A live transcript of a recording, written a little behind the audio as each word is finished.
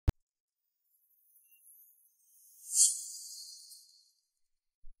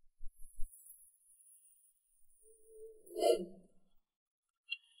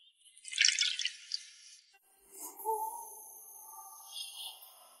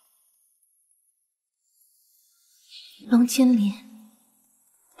龙君莲，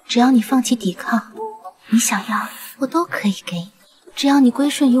只要你放弃抵抗，你想要我都可以给你。只要你归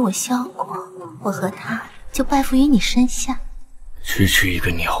顺于我萧国，我和他就拜服于你身下。区区一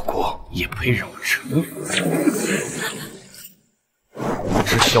个鸟国，也配让我臣服？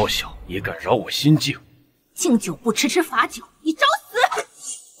只宵小也敢扰我心境？敬酒不吃吃罚酒，你找死！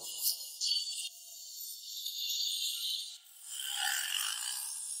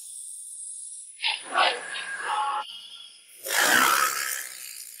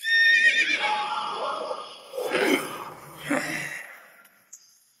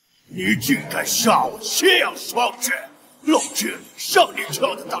你竟敢杀我斜阳双子，老子上你这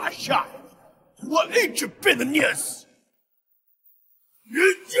样的大下人，我一直被他碾死！人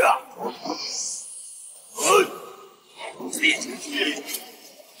家，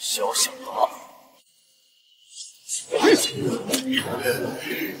小小的，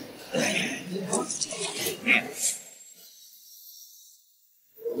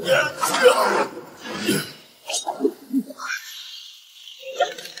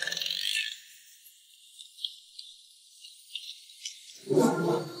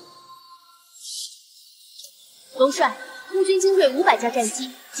龙帅，空军精锐500架战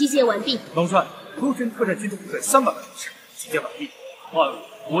机集结完毕。龙帅，空军特战机动部队300万人士集结完毕。万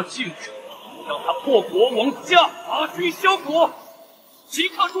国敬旨，让他破国亡家，拔军消国，即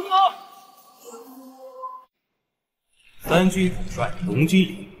刻出发。三军统帅龙君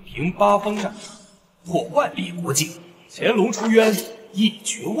岭平8方战场，破万列国境，潜龙出渊，一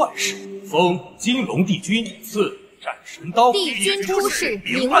绝万世，封金龙帝君，赐斩神刀。帝君出世，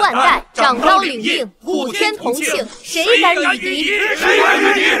名万代，长刀领令，普天同庆，谁敢与敌？谁敢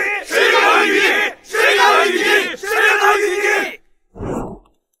与敌？谁敢与敌？谁敢与敌？谁敢与敌？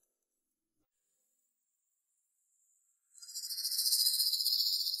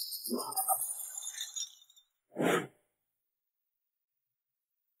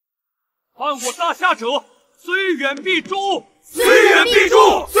犯我大夏者，虽远必诛！虽远必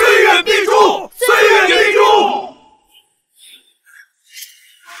诛！虽远必诛！虽远必诛！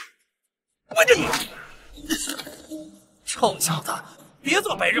臭小子，别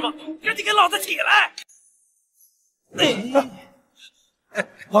做白日梦，赶紧给老子起来！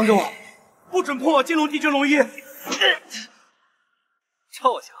还给我，不准破金龙帝君龙衣！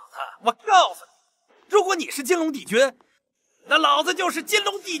臭小子，我告诉你，如果你是金龙帝君，那老子就是金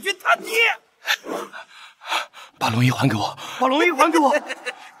龙帝君他爹！把龙衣还给我！把龙衣还给我！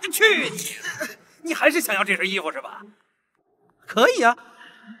去你！你还是想要这身衣服是吧？可以啊。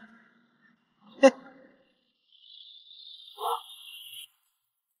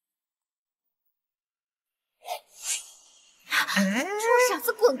臭傻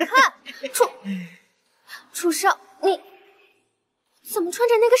子，滚开！楚少，你怎么穿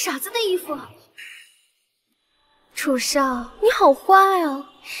着那个傻子的衣服？楚少，你好坏哦！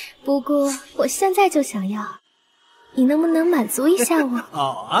不过我现在就想要，你能不能满足一下我？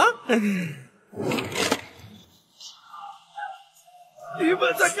好啊！你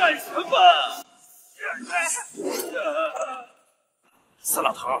们在干什么？死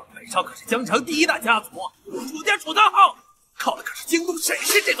老头，北朝可是江城第1大家族，楚家楚大号，靠的可是京东沈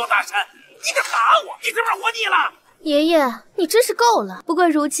氏这座大山。你敢打我，你是不是活腻了？爷爷，你真是够了。不过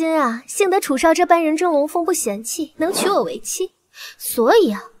如今啊，幸得楚少这般人中龙凤不嫌弃，能娶我为妻，所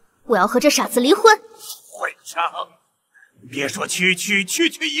以啊，我要和这傻子离婚。混账！别说区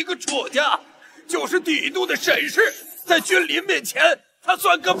一个楚家，就是帝都的沈氏，在君临面前，他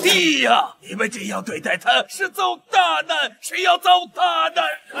算个屁呀！你们这样对待他，是遭大难，谁要遭大难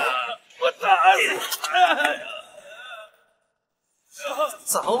啊？我打死！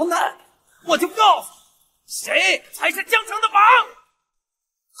遭难，我就告诉你，谁才是江城的王！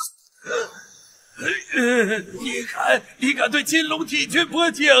你敢对金龙帝君拨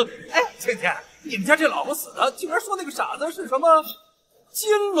警？哎，青天，你们家这老婆死的，竟然说那个傻子是什么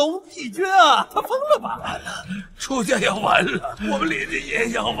金龙帝君啊？他疯了吧？完了，楚家要完了，我们林家也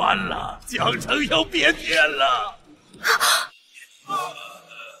要完了，江城要变天了。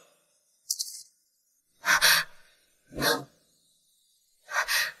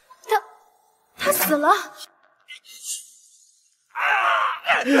他死了。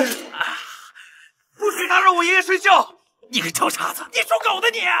不许打扰我爷爷睡觉！你个臭傻子，你属狗的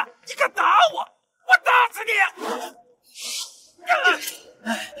你！你敢打我，我打死你！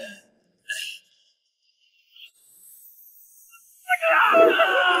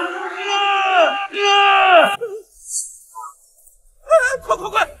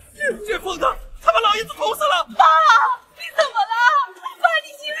快！这疯子，他把老爷子捅死了！爸，你怎么了？爸，你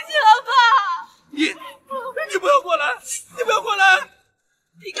醒醒啊，爸！你不要过来！你不要过来！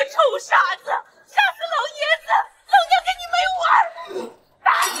你个臭傻子，杀死老爷子，弄掉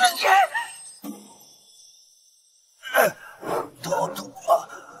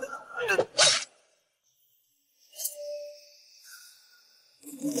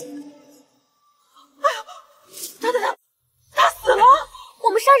他死了！我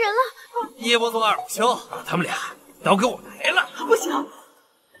们杀人了！一不做二不休，把他们俩都给我埋了！不行，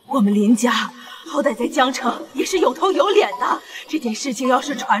我们林家好歹在江城也是有头有脸的，这件事情要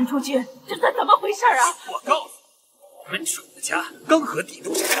是传出去，这算怎么回事啊？我告诉你，我们楚家刚和帝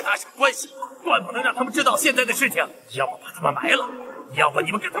都神打上关系，断不能让他们知道现在的事情，要么把他们埋了，要不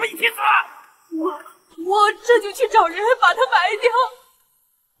你们跟他们一起死！我这就去找人把他埋掉。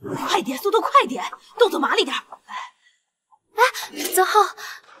快点，速度快点，动作麻利点。泽浩，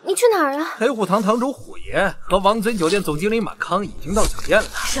你去哪儿啊？黑虎堂堂主虎爷和王尊酒店总经理马康已经到酒店了。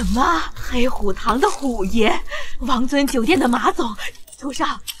什么？黑虎堂的虎爷，王尊酒店的马总，祖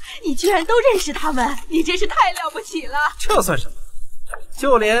上，你居然都认识他们，你真是太了不起了。这算什么？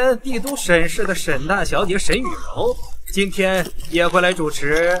就连帝都沈氏的沈大小姐沈雨柔，今天也会来主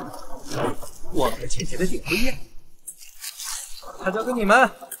持我和倩倩的订婚宴。他交给你们。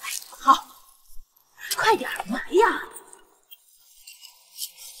好，快点埋呀！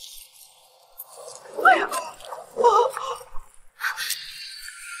哎呀，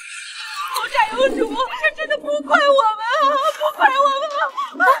好债有主，这真的不怪我们啊，不怪我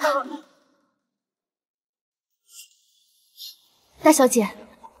们啊！大小姐，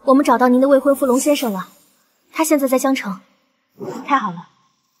我们找到您的未婚夫龙先生了，他现在在江城。太好了，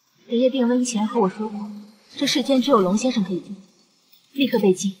爷爷订婚前和我说过，这世间只有龙先生可以救，立刻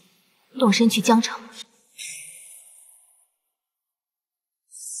备机，动身去江城。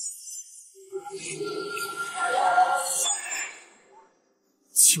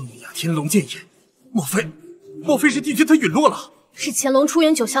就你仰天龙剑眼，莫非是帝君他陨落了？是乾隆出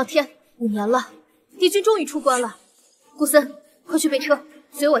元9啸天，5年了，帝君终于出关了。顾森，快去备车，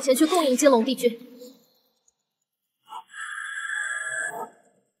随我前去恭迎金龙帝君。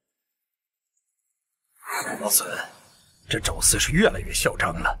老孙，这宙斯是越来越嚣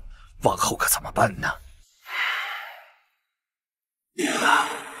张了，往后可怎么办呢？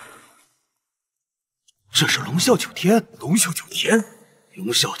这是龙啸九天，龙啸九天，龙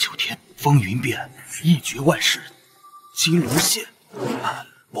啸九天，风云变，一绝万世，金龙现。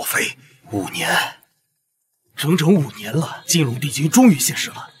莫非5年？整整5年了，金龙帝君终于现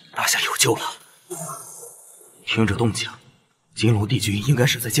世了，大夏有救了。听着动静，金龙帝君应该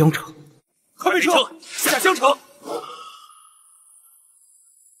是在江城。快备车，下江城！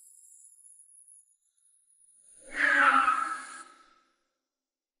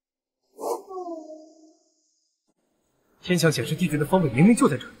天象显示帝君的方位明明就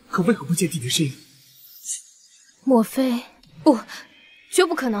在这儿，可为何不见帝君身影？莫非？不，绝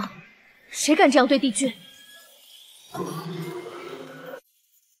不可能！谁敢这样对帝君？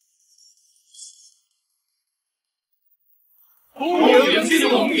恭迎金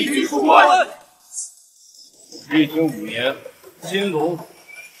龙帝君出关！历经5年，金龙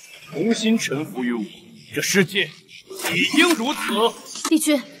重新臣服于我，这世界理应如此。帝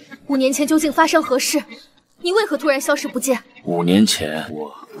君，5年前究竟发生何事？你为何突然消失不见？5年前，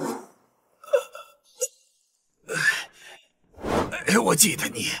我记得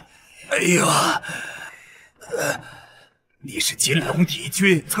你。哎呀，你是金龙帝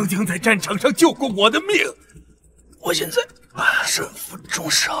君，曾经在战场上救过我的命。我现在身负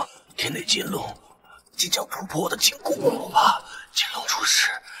重伤，体内金龙即将突破我的筋骨，我怕金龙出事，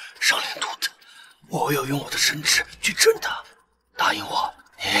伤连肚子。我要用我的神智去震他，答应我，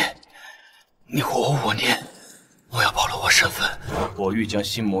你活我5年，我要暴露我身份。我欲将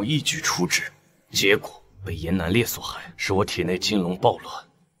心魔一举除之，结果被严南烈所害，使我体内金龙暴乱，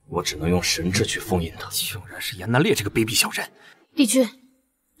我只能用神智去封印他。竟然是严南烈这个卑鄙小人！帝君，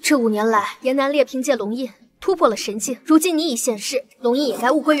这5年来，严南烈凭借龙印突破了神境，如今你已现世，龙印也该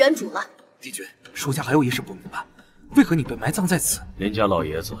物归原主了。帝君，属下还有一事不明白，为何你被埋葬在此？林家老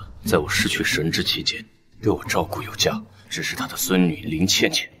爷子在我失去神智期间，对我照顾有加，只是他的孙女林倩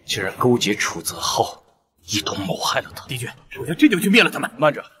倩竟然勾结楚泽浩，一同谋害了他。帝君，属下这就去灭了他们。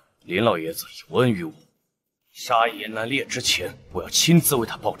慢着，林老爷子有恩于我，杀严南烈之前，我要亲自为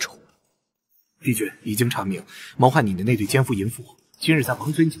他报仇。帝君已经查明，谋害你的那对奸夫淫妇，今日在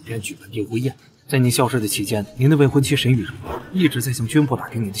王尊酒店举办订婚宴。在您消失的期间，您的未婚妻沈雨柔一直在向军部打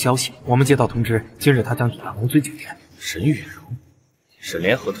听您的消息。我们接到通知，今日她将抵达王尊酒店。沈雨柔，沈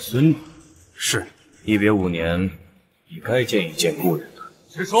联合的孙女。是。一别5年，也该见一见故人了。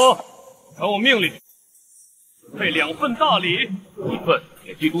是说，传我命令，配2份大礼，一份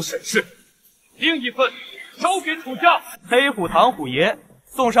给帝都沈氏，另一份交给楚家。黑虎堂虎爷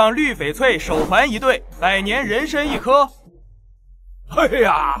送上绿翡翠手环1对，100年人参1颗。哎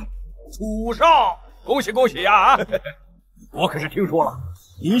呀，楚少，恭喜恭喜呀！我可是听说了，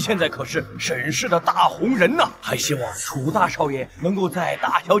您现在可是沈氏的大红人呐，还希望楚大少爷能够在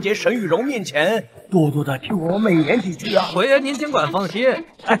大小姐沈玉柔面前多多的替我美言几句啊！虎爷您尽管放心。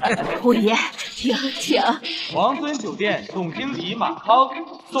虎爷，请。王尊酒店总经理马康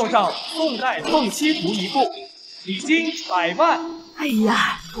送上宋代凤栖图一部，礼金100万。哎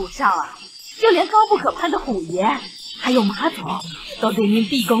呀，楚少啊，就连高不可攀的虎爷，还有马总，都对您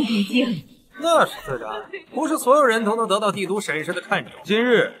毕恭毕敬。那是自然，不是所有人都能得到帝都沈氏的看重。今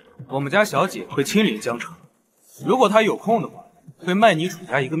日我们家小姐会亲临江城，如果她有空的话，会卖你楚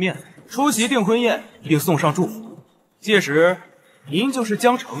家一个面子，出席订婚宴并送上祝福。届时，您就是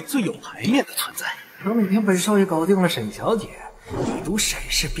江城最有牌面的存在。等哪天本少爷搞定了沈小姐，帝都沈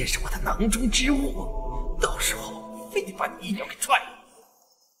氏便是我的囊中之物，到时候非得把你一脚给踹了。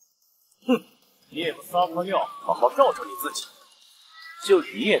哼，你不撒泡尿，好好照照你自己，就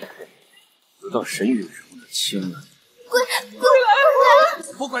你也配得到沈雨柔的青睐？滚！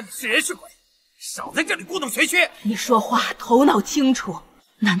不管谁是鬼，少在这里故弄玄虚。你说话头脑清楚，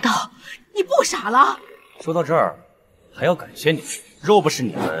难道你不傻了？说到这儿，还要感谢你们，若不是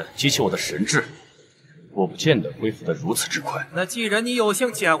你们激起我的神智，我不见得恢复得如此之快。那既然你有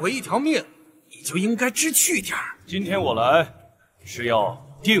幸捡回一条命，你就应该知趣点。今天我来是要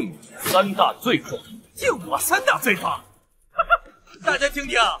定你3大罪状。定我3大罪状？大家听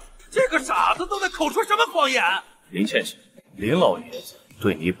听，这个傻子都在口出什么狂言？林倩倩，林老爷子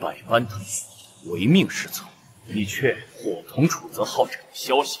对你百般疼惜，唯命是从，你却伙同楚泽好这个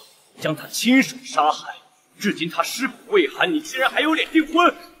消息，将他亲手杀害。至今他尸骨未寒，你竟然还有脸订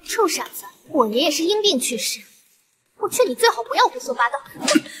婚？臭傻子，我爷爷是因病去世，我劝你最好不要胡说八道。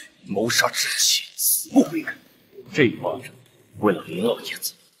谋杀至亲，死不悔改。这一巴掌，为了林老爷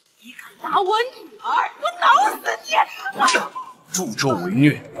子。你敢打我女儿，我挠死你！助纣为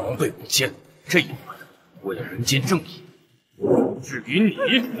虐，狼狈为奸。这一巴掌，为了人间正义。至于你，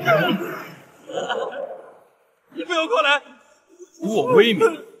你不要过来！辱我威名，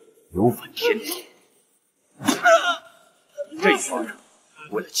有反天道。这一巴掌，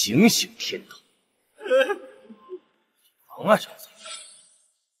为了警醒天道。疼啊，小子！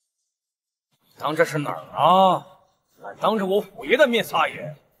当这是哪儿啊？敢当着我虎爷的面撒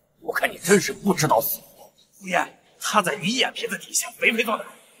野，我看你真是不知道死活。虎爷，他在你眼皮子底下肥肥作歹，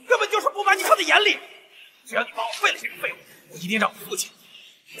根本就是不把你放在眼里。只要你帮我废了这个废物，我一定让我父亲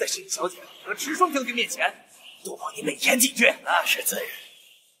在沈小姐和池双将军面前多帮你美言几句。那是自然。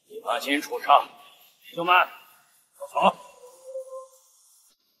你放心，楚少，弟兄们，走好。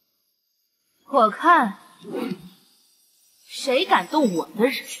我看谁敢动我的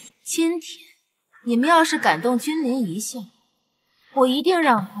人，今天你们要是敢动君临一下，我一定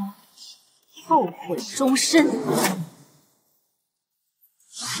让他后悔终身。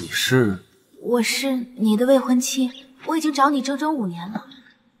你是？我是你的未婚妻，我已经找你整整5年了。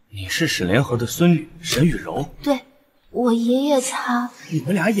你是沈联合的孙女沈雨柔？对，我爷爷他……你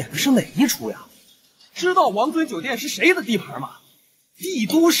们俩演的是哪一出呀？知道王尊酒店是谁的地盘吗？帝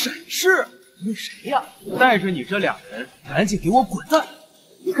都沈氏。你谁呀？带着你这2人，赶紧给我滚蛋！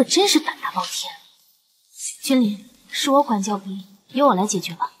你可真是胆大包天。君临，是我管教不力，由我来解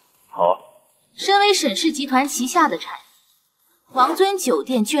决吧。好。身为沈氏集团旗下的产业，王尊酒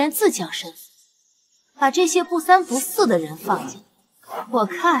店居然自降身份，把这些不三不四的人放进，我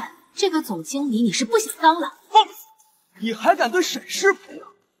看这个总经理你是不想当了。放肆！你还敢对沈氏不敬？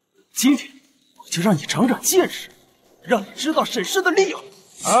今天我就让你长长见识，让你知道沈氏的厉害。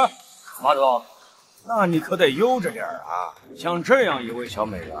啊，马总，那你可得悠着点啊！像这样一位小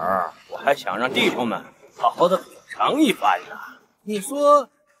美人儿，我还想让弟兄们好好的品尝一番呢。你说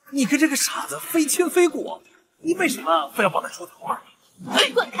你跟这个傻子非亲非故，你为什么非要帮他出头啊？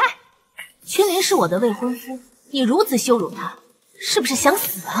滚开！君临是我的未婚夫，你如此羞辱他，是不是想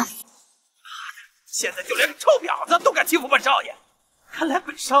死啊？现在就连个臭婊子都敢欺负本少爷，看来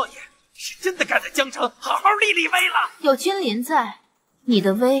本少爷是真的该在江城好好立立威了。有君临在，你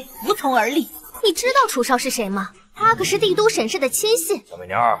的威无从而立。你知道楚少是谁吗？他可是帝都沈氏的亲信。小美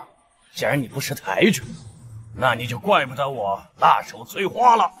妞，既然你不识抬举，那你就怪不得我辣手摧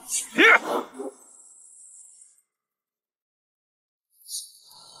花了。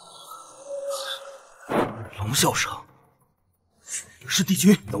龙啸声是帝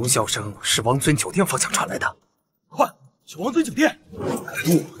君，龙啸声是王尊酒店方向传来的。快去王尊酒店！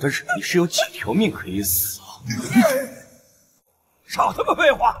我的人，你是有几条命可以死啊？少他妈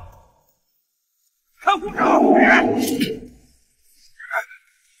废话！看护长，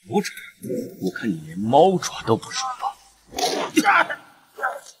不止，我看你连猫爪都不如吧？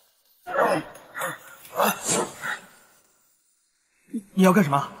你要干什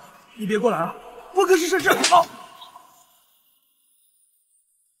么？你别过来啊！我可是沈氏。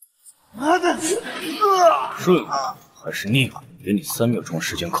顺了还是逆了？给你3秒钟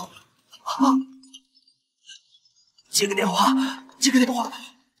时间考虑。接个电话，接个电话。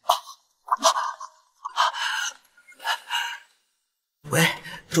喂，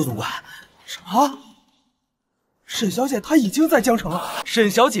周总管。什么？沈小姐她已经在江城了。沈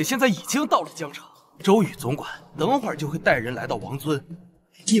小姐现在已经到了江城。周宇总管等会儿就会带人来到王尊。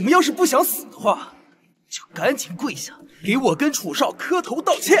你们要是不想死的话，就赶紧跪下，给我跟楚少磕头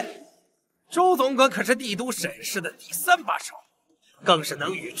道歉。周总管可是帝都沈氏的第3把手，更是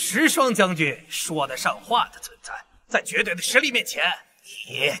能与池霜将军说得上话的存在。在绝对的实力面前，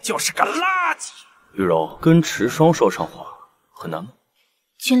你就是个垃圾。玉柔，跟池霜说上话很难吗？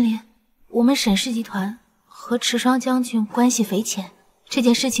君临，我们沈氏集团和池霜将军关系匪浅，这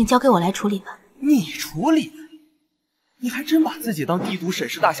件事情交给我来处理吧。你处理？你还真把自己当帝都沈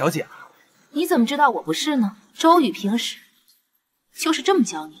氏大小姐啊？你怎么知道我不是呢？周宇平时就是这么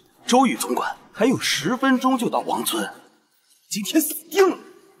教你的。周宇总管，还有10分钟就到王村，今天死定了。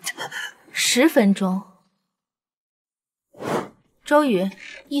10分钟。周宇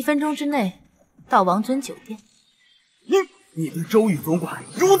，1分钟之内到王尊酒店。你对周宇总管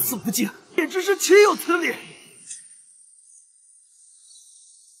如此不敬，简直是岂有此理！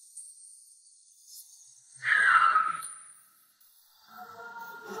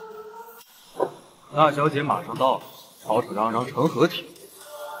大小姐马上到了，吵吵嚷嚷成何体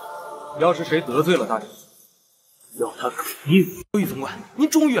统？要是谁得罪了大小姐，要他可命！周宇总管，您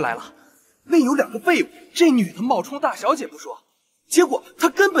终于来了。那有2个废物，这女的冒充大小姐不说，结果她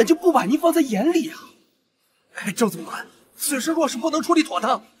根本就不把您放在眼里啊！周总管，此事若是不能处理妥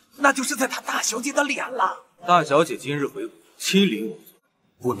当，那就是在他大小姐的脸了。大小姐今日回国，亲临我村，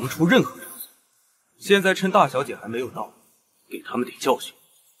不能出任何差错。现在趁大小姐还没有到，给他们点教训，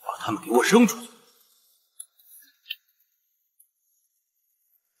把他们给我扔出去。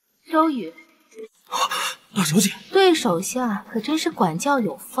周宇，大小姐，对手下可真是管教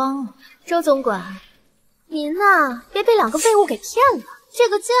有方啊。周总管，您呐，别被2个废物给骗了。这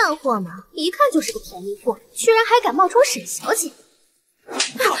个贱货嘛，一看就是个便宜货，居然还敢冒充沈小姐。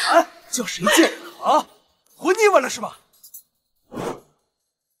大胆，叫谁贱人了啊？活腻歪了是吧？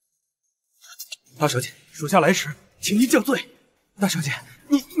大小姐，属下来迟，请您降罪。大小姐，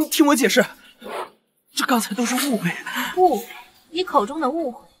你听我解释，这刚才都是误会。误会？你口中的误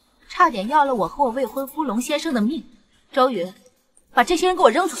会，差点要了我和我未婚夫龙先生的命。周宇，把这些人给我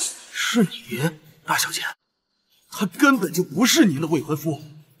扔出去！是你，大小姐，他根本就不是您的未婚夫，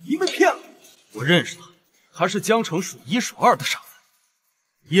您被骗了。我认识他，他是江城数1数2的傻子，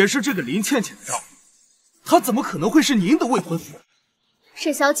也是这个林倩倩的丈夫，他怎么可能会是您的未婚夫？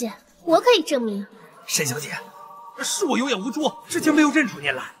沈小姐，我可以证明。沈小姐，是我有眼无珠，之前没有认出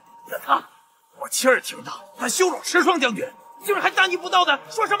您来。可我亲耳听到他羞辱池霜将军，竟然还大逆不道的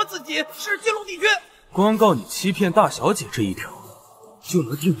说什么自己是金龙帝君。光告你欺骗大小姐这一条，就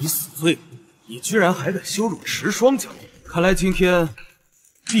能定你死罪。你居然还敢羞辱池霜将军，看来今天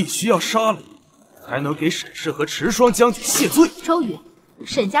必须要杀了你，才能给沈氏和池霜将军谢罪。周宇，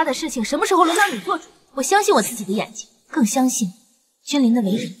沈家的事情什么时候轮到你做主？我相信我自己的眼睛，更相信君临的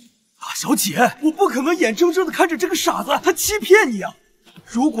为人。大小姐，我不可能眼睁睁的看着这个傻子他欺骗你啊！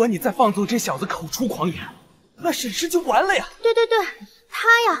如果你再放纵这小子口出狂言，那沈氏就完了呀！对，他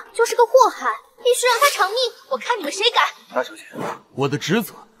呀就是个祸害，必须让他偿命。我看你们谁敢！大小姐，我的职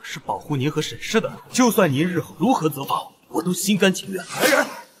责是保护您和沈氏的，就算您日后如何责罚我，我都心甘情愿。来人，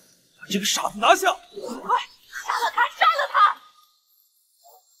把这个傻子拿下！快，杀了他，杀了他！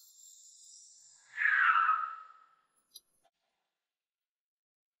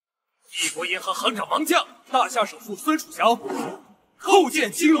帝国银行行长王将，大夏首富孙楚祥，叩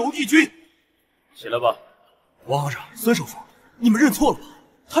见金龙帝君。起来吧。王行长，孙首富，你们认错了吧？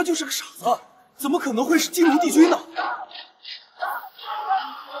他就是个傻子，怎么可能会是金龙帝君呢？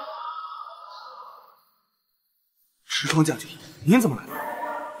池霜将军，您怎么来了？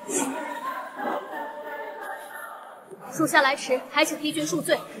属下来迟，还请帝君恕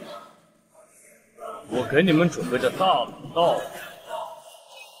罪。我给你们准备的大礼到了。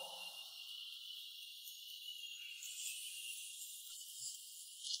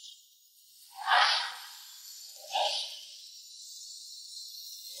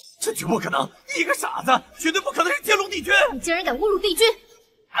这绝不可能！一个傻子，绝对不可能是金龙帝君！你竟然敢侮辱帝君！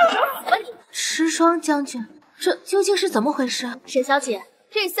死吧你！池霜将军，这究竟是怎么回事？沈小姐，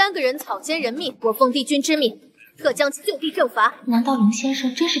这3个人草菅人命，我奉帝君之命，特将其就地正罚。难道龙先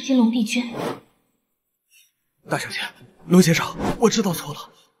生真是金龙帝君？大小姐，龙先生，我知道错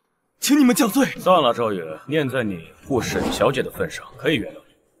了，请你们降罪。算了，周宇，念在你护沈小姐的份上，可以原谅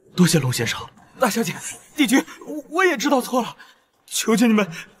你。多谢龙先生。大小姐，帝君，我也知道错了，求求你们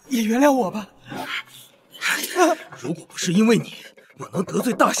也原谅我吧。如果不是因为你，我能得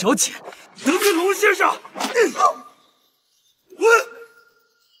罪大小姐，得罪龙先生。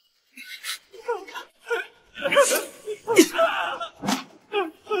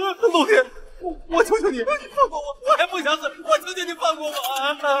龙天，我求求你，你放过我，我还不想死，我求求你放过我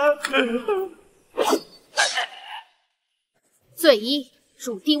啊！罪一，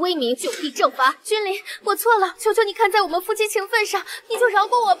辱帝威名，就地正法。君临，我错了，求求你看在我们夫妻情分上，你就饶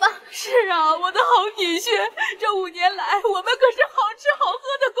过我吧。是啊，我的好女婿，这5年来，我们可是好吃好喝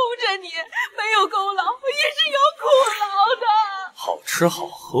的供着你，没有功劳也是有苦劳的。好吃好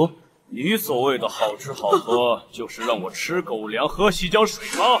喝？你所谓的好吃好喝，就是让我吃狗粮喝洗脚水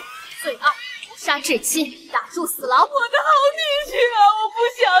吗？罪二，谋杀至亲，打入死牢。我的好女婿啊，我不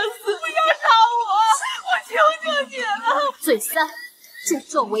想死，不要杀我，我求求你了。罪三，助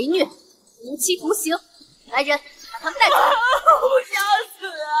纣为虐，无期徒刑。来人，把他们带走。我不想死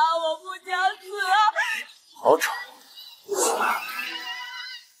啊，我不想死啊。好吵。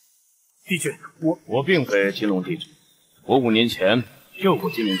帝君，我并非金龙帝君，我5年前救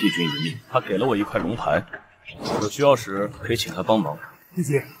过金龙帝君一命，他给了我一块龙牌，有需要时可以请他帮忙。帝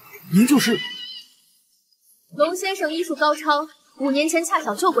君，您就是龙先生医术高超，5年前恰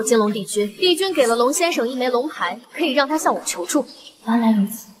巧救过金龙帝君，帝君给了龙先生一枚龙牌，可以让他向我求助。原来如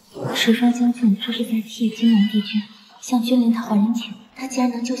此，实说将军这是在替金龙帝君向君临讨还人情。他既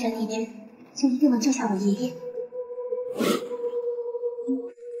然能救下帝君，就一定能救下我爷爷。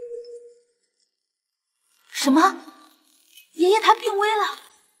什么？爷爷他病危了？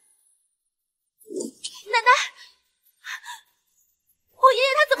奶奶，我爷爷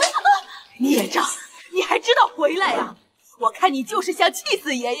他怎么死了？孽障，你还知道回来呀？我看你就是想气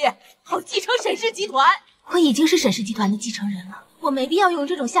死爷爷，好继承沈氏集团。我已经是沈氏集团的继承人了，我没必要用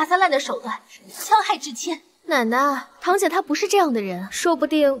这种下三滥的手段戕害至亲。奶奶，堂姐她不是这样的人，说不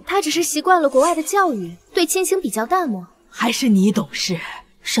定她只是习惯了国外的教育，对亲情比较淡漠。还是你懂事。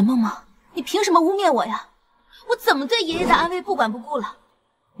沈梦梦，你凭什么污蔑我呀？我怎么对爷爷的安危不管不顾了？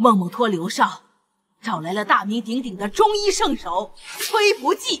梦梦托刘少找来了大名鼎鼎的中医圣手崔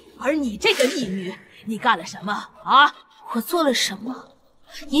不济，而你这个逆女，你干了什么啊？我做了什么？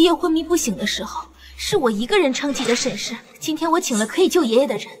爷爷昏迷不醒的时候，是我一个人撑起的沈氏。今天我请了可以救爷爷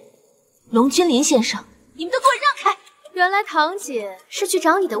的人，龙君临先生，你们都给我让开！原来堂姐是去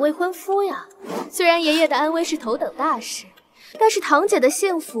找你的未婚夫呀。虽然爷爷的安危是头等大事，但是堂姐的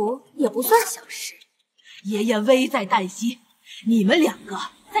幸福也不算小事。爷爷危在旦夕，你们2个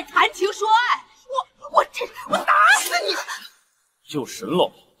在谈情说爱，我打死你！救沈老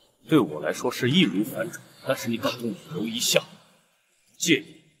爷对我来说是易如反掌，但是你敢动我柔一下，介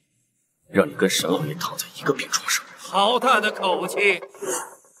意让你跟沈老爷躺在一个病床上。好大的口气！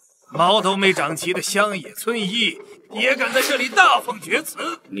毛都没长齐的乡野村医也敢在这里大放厥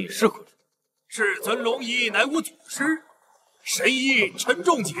词？你是何人？至尊龙医乃我祖师，神医陈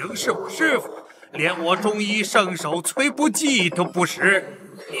仲景是我师傅，连我中医圣手崔不济都不识。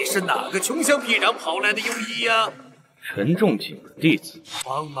你是哪个穷乡僻壤跑来的庸医呀？陈仲景的弟子。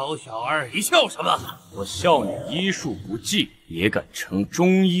黄毛小儿，你笑什么？我笑你医术不济，也敢称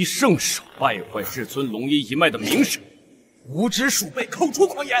中医圣手，败坏至尊龙医一脉的名声。无知鼠辈，口出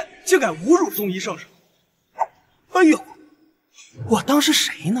狂言，竟敢侮辱中医圣手！哎呦，我当是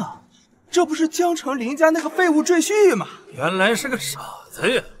谁呢？这不是江城林家那个废物赘婿吗？原来是个傻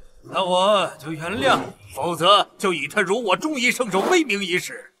子呀！那我就原谅你，否则就以他辱我中医圣手威名一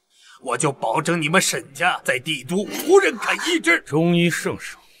事，我就保证你们沈家在帝都无人敢医治。中医圣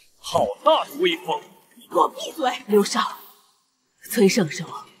手，好大的威风！你给我闭嘴！刘少，崔圣手，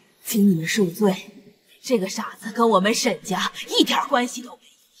请你们恕罪。这个傻子跟我们沈家一点关系都没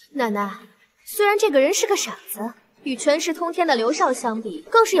有。奶奶，虽然这个人是个傻子，与权势通天的刘少相比，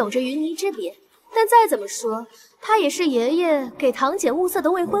更是有着云泥之别。但再怎么说，他也是爷爷给堂姐物色的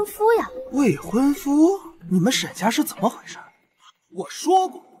未婚夫呀。未婚夫？你们沈家是怎么回事？我说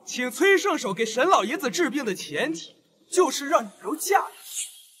过，请崔圣手给沈老爷子治病的前提，就是让女柔嫁出去。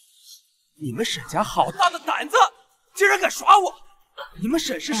你们沈家好大的胆子，竟然敢耍我！你们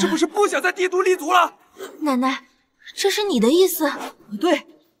沈氏是不是不想在帝都立足了？奶奶，这是你的意思？不对，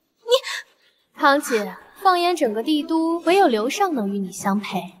你堂姐，放眼整个帝都，唯有刘尚能与你相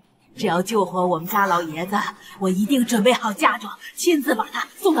配。只要救活我们家老爷子，我一定准备好嫁妆，亲自把他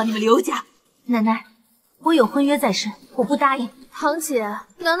送到你们刘家。奶奶，我有婚约在身，我不答应。堂姐，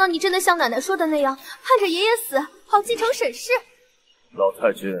难道你真的像奶奶说的那样，盼着爷爷死，好继承沈氏？老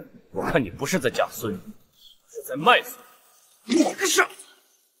太君，我看你不是在假孙女，是在卖孙女。你个傻子！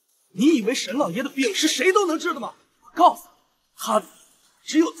你以为沈老爷的病是谁都能治的吗？我告诉你，他的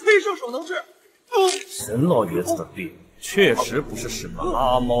只有崔圣手能治。沈老爷子的病确实不是什么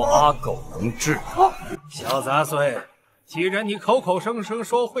阿猫阿狗能治的。小杂碎，既然你口口声声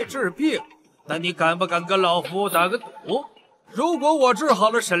说会治病，那你敢不敢跟老夫打个赌？如果我治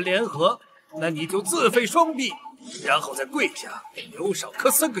好了沈联合，那你就自废双臂，然后再跪下给刘少磕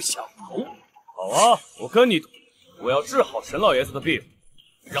3个小头。好啊，我跟你赌，我要治好沈老爷子的病，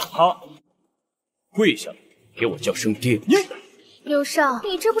让他跪下给我叫声爹。你刘少，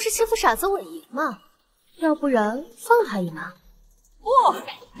你这不是欺负傻子稳赢吗？要不然放他一马。不，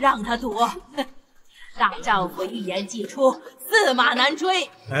让他赌。大丈夫一言既出，驷马难追。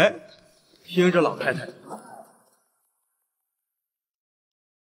哎，听着老太太。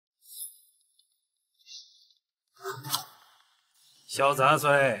小杂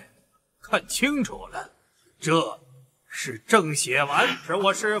碎，看清楚了，这是正血丸，是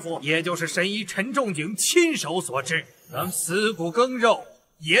我师傅，也就是神医陈仲景亲手所制，能死骨更肉，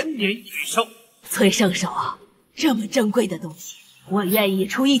延年益寿。崔圣手，这么珍贵的东西，我愿意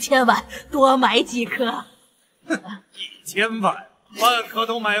出1000万多买几颗。1000万，半颗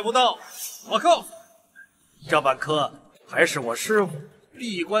都买不到。我告诉你，这半颗还是我师傅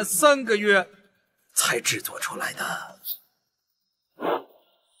闭关3个月才制作出来的。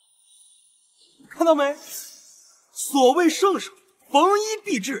看到没？所谓圣手，逢医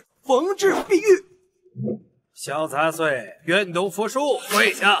必治，逢治必愈。小杂碎，愿赌服输，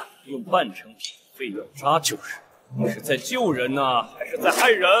跪下！用半成品非要渣救人，你是在救人呢，还是在害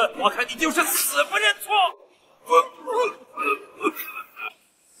人？我看你就是死不认错！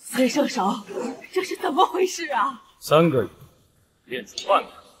崔圣手，这是怎么回事啊？3个月练出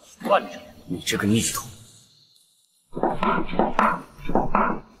半成，你这个逆徒！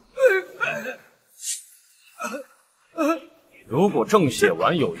如果正血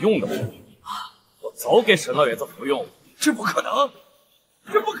丸有用的话，我早给沈老爷子服用了。这不可能，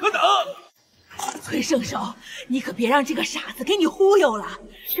这不可能！崔圣手，你可别让这个傻子给你忽悠了。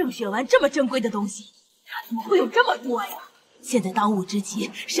正血丸这么珍贵的东西，他怎么会有这么多呀？现在当务之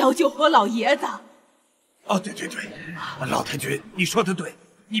急是要救活老爷子。哦，对，老太君，你说的对，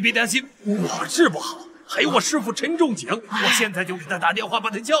你别担心，我治不好，还有我师傅陈仲景，我现在就给他打电话把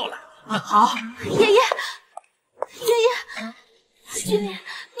他叫来。好，爷爷，君临，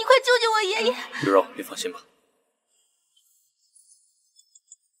你快救救我爷爷！玉柔，你放心吧。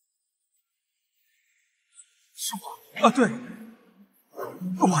是我啊，对，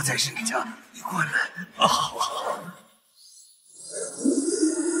我在沈家，你过来啊，好。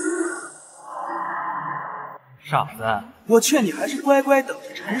傻子，我劝你还是乖乖等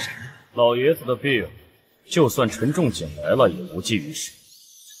着陈神。老爷子的病，就算陈仲景来了也无济于事。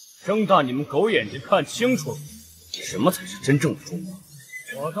睁大你们狗眼睛看清楚了，什么才是真正的中国？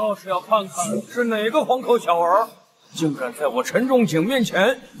我倒是要看看是哪个黄口小儿，竟敢在我陈仲景面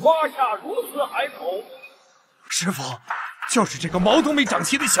前夸下如此海口！师傅，就是这个毛都没长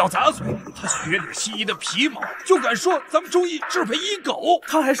齐的小杂碎，他学点西医的皮毛，就敢说咱们中医治配医狗。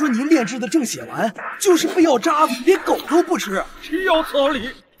他还说您炼制的正血丸就是非要渣子，连狗都不吃，岂有此理！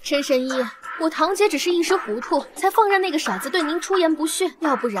陈神医，我堂姐只是一时糊涂，才放任那个傻子对您出言不逊，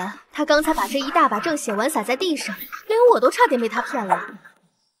要不然他刚才把这一大把正血丸撒在地上，连我都差点被他骗了。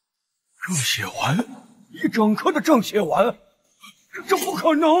正血丸，1整颗的正血丸，这不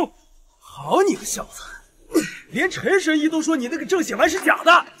可能！好你个小子，连陈神医都说你那个正血丸是假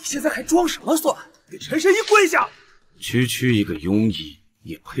的，你现在还装什么蒜？给陈神医跪下！区一个庸医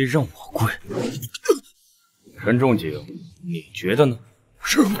也配让我跪？陈仲景，你觉得呢？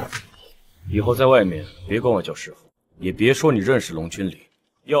师傅，以后在外面别管我叫师傅，也别说你认识龙君里。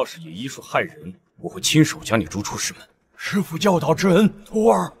要是以医术害人，我会亲手将你逐出师门。师傅教导之恩，徒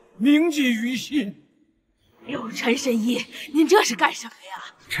儿铭记于心。哟，陈神医，您这是干什么呀？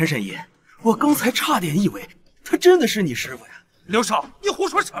陈神医，我刚才差点以为他真的是你师傅呀！刘少，你胡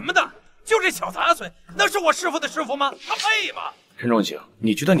说什么呢？就这小杂碎，那是我师傅的师傅吗？他配吗？陈仲景，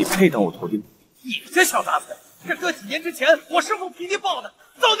你觉得你配当我徒弟吗？你这小杂碎，这搁几年之前，我师傅脾气暴的，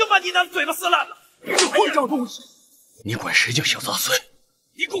早就把你那嘴巴撕烂了。你这混账东西！你管谁叫小杂碎？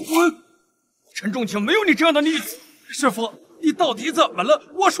你给我滚！陈仲景没有你这样的逆子。师傅，你到底怎么了？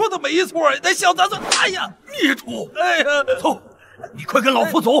我说的没错，那小杂碎，哎呀，逆徒！哎呀，走，你快跟老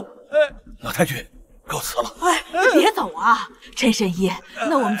夫走。老太君，告辞了。哎，别走啊，陈神医，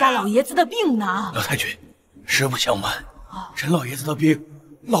那我们家老爷子的病呢？老太君，实不相瞒，陈老爷子的病，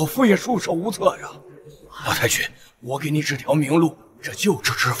老夫也束手无策呀。老太君，我给你指条明路，这救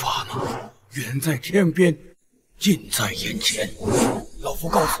治之法嘛，远在天边，近在眼前。老夫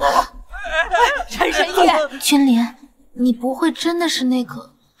告辞了。陈神医，君临，你不会真的是那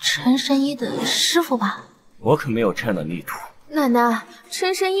个陈神医的师傅吧？我可没有这样的逆徒。奶奶，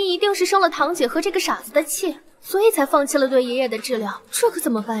陈神医一定是生了堂姐和这个傻子的气，所以才放弃了对爷爷的治疗。这可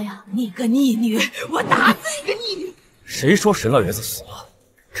怎么办呀？你个逆女，我打死你个逆女！谁说神老爷子死了？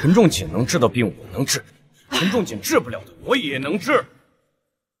陈仲景能治的病我能治，陈仲景治不了的我也能治。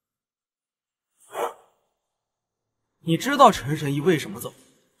你知道陈神医为什么走？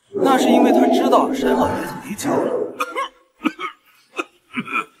那是因为他知道神老爷子没救了。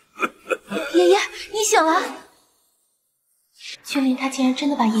爷爷，你醒了！君临他竟然真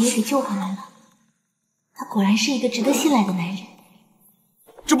的把爷爷给救回来了，他果然是一个值得信赖的男人。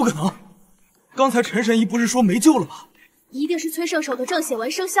这不可能！刚才陈神医不是说没救了吗？一定是崔圣手的正写完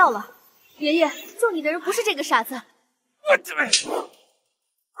生效了。爷爷，救你的人不是这个傻子。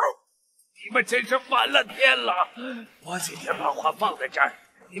你们真是反了天了！我今天把话放在这儿，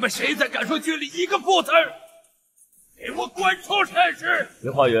你们谁再敢说郡里一个不字儿，给我滚出陈氏！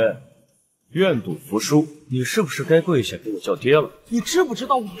林花园，愿赌服输，你是不是该跪下给我叫爹了？你知不知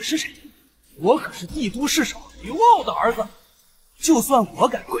道我是谁？我可是帝都市守刘骜的儿子，就算我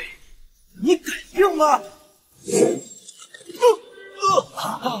敢跪，你敢应吗？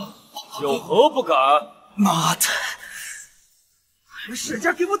有何不敢？妈的！沈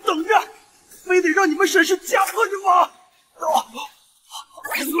家给我等着！非得让你们沈氏家破人亡！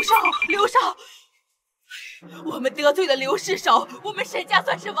刘少，我们得罪了刘氏守，我们沈家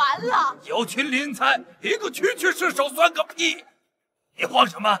算是完了。有群邻在，一个区区市守算个屁！你慌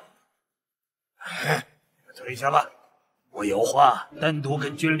什么？退下吧，我有话单独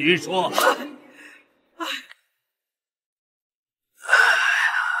跟君临说。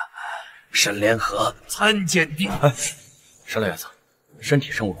沈联合参见帝。沈老爷子，身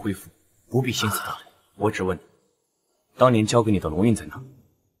体尚未恢复，不必心思大虑。我只问你，当年交给你的龙印在哪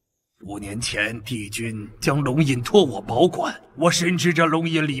？5年前，帝君将龙印托我保管，我深知这龙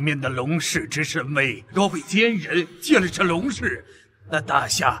印里面的龙氏之神威，若被奸人借了这龙氏，那大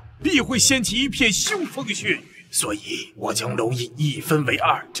夏必会掀起一片腥风血雨。所以，我将龙印一分为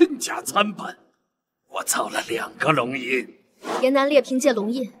2，真假参半。我造了2个龙印。严南烈凭借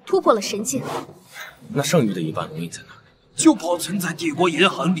龙印突破了神境，那剩余的一半龙印在哪？就保存在帝国银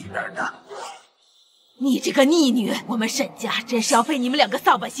行里边呢。你这个逆女，我们沈家真是要被你们2个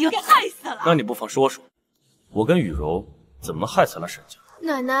扫把星给害死了。那你不妨说说，我跟雨柔怎么害死了沈家？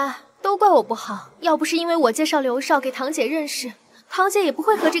奶奶，都怪我不好，要不是因为我介绍刘少给堂姐认识，堂姐也不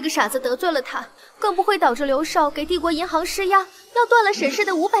会和这个傻子得罪了他，更不会导致刘少给帝国银行施压，要断了沈氏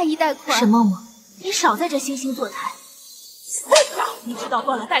的500亿贷款。沈嬷嬷，你少在这惺惺作态。你知道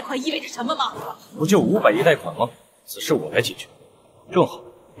断了贷款意味着什么吗？不就500亿贷款吗？此事我来解决，正好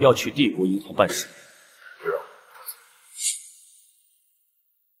要去帝国银行办事。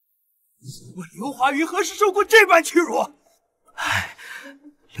我刘华云何时受过这般屈辱？哎，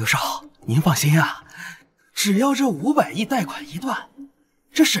刘少，您放心啊，只要这500亿贷款一断，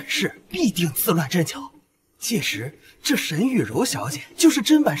这沈氏必定自乱阵脚。届时，这沈雨柔小姐就是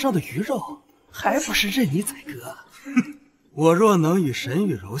砧板上的鱼肉，还不是任你宰割？我若能与沈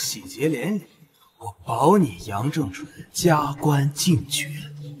雨柔喜结连理，我保你杨正纯加官进爵，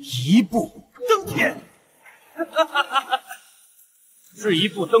一步登天。是一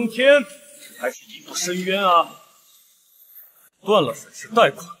步登天，还是一步深渊啊？断了沈氏贷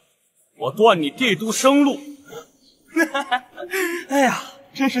款，我断你帝都生路。哎呀，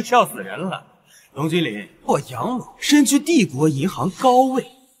真是笑死人了！龙君临，我杨龙身居帝国银行高位，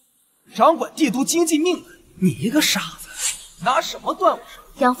掌管帝都经济命脉，你一个傻子，拿什么断我生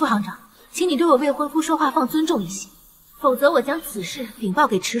路？杨副行长，请你对我未婚夫说话放尊重一些，否则我将此事禀报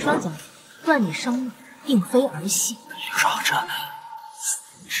给池双将军，断你生路并非儿戏。刘少，这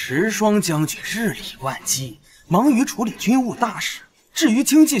池双将军日理万机，忙于处理军务大事，至于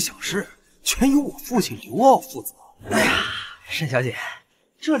经济小事，全由我父亲刘骜负责。哎呀，沈小姐，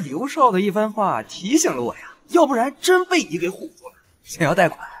这刘少的一番话提醒了我呀，要不然真被你给唬住了。想要贷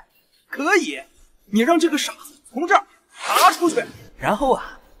款，可以，你让这个傻子从这儿爬出去，然后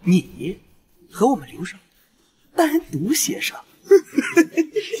啊，你和我们刘少单独协商。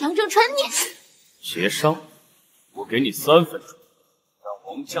杨正川，你协商？我给你3分钟，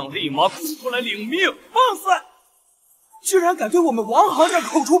让王将立马滚出来领命！放肆！居然敢对我们王行长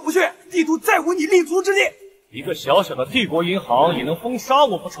口出不逊，帝都再无你立足之地！一个小小的帝国银行也能封杀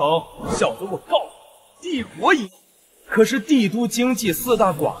我不成？小子，我告诉你，帝国银行可是帝都经济4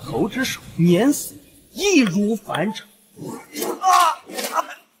大寡头之首，碾死易如反掌。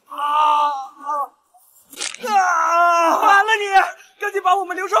完了你！赶紧把我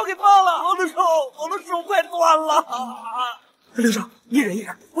们刘少给放了！我的手快断了！刘少，一忍一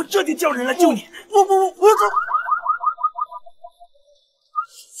忍，我这就叫人来救你！我要走！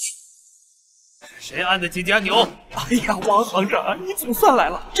谁按的几家牛？哎呀，王行长，你总算来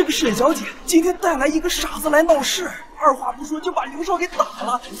了。这个沈小姐今天带来一个傻子来闹事，二话不说就把刘少给打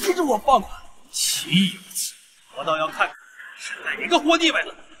了，逼着我放款。岂有此！我倒要看看是哪个活腻歪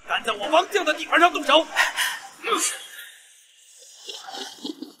了，敢在我王将的地盘上动手！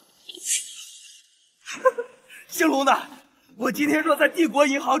姓龙的，我今天若在帝国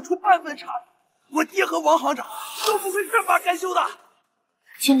银行出半分差错，我爹和王行长都不会善罢甘休的。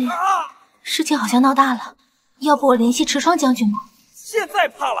君临，事情好像闹大了，要不我联系池霜将军吗？现在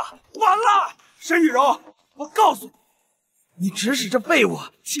怕了，完了！沈雨柔，我告诉你，你指使这废物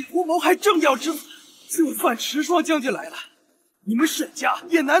企图谋害政要之子，就算池霜将军来了，你们沈家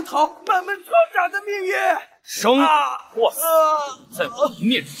也难逃满门抄斩的命运。生或死，在我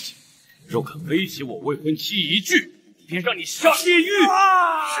面前，若肯威胁我未婚妻一句，便让你下地狱！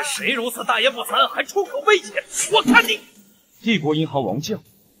是谁如此大言不惭，还出口威胁？我看你！帝国银行王将，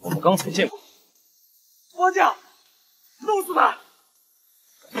我们刚才见过。王将，弄死他！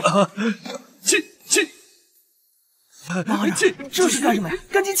王将，这是干什么呀？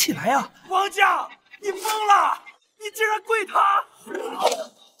赶紧起来呀！王将，你疯了！你竟然跪他！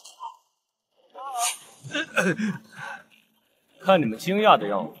看你们惊讶的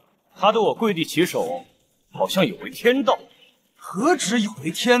样子，他对我跪地起手，好像有违天道。何止有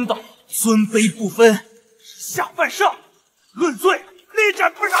违天道，尊卑不分，下犯上，论罪，立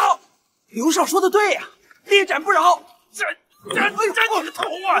斩不饶。刘少说的对呀，立斩不饶。斩你个头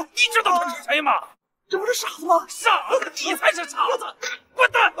啊！你知道他是谁吗？这不是傻子吗？傻子，你才是傻子！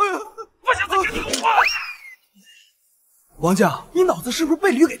滚蛋！不想再跟你有话。王将，你脑子是不是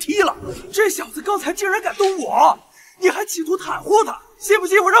被驴给踢了？这小子刚才竟然敢动我，你还企图袒护他，信不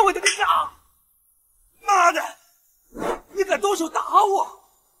信我让我给他打？妈的！你敢动手打我？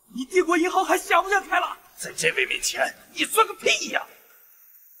你帝国银行还想不想开了？在这位面前，你算个屁呀！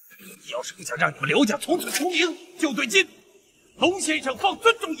你要是不想让你们刘家从此出名，就对龙先生放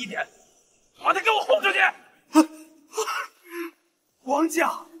尊重一点，把他给我轰出去！王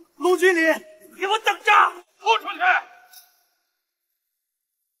将，龙君临，给我等着！轰出去！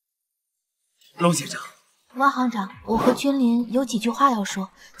龙先生，王行长，我和君临有几句话要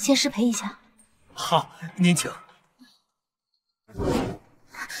说，先失陪一下。好，您请。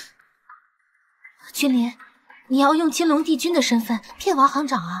君临，你要用金龙帝君的身份骗王行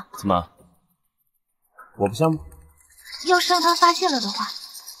长啊？怎么？我不像吗？要是让他发现了的话，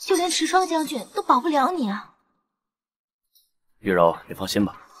就连池霜将军都保不了你啊！玉柔，你放心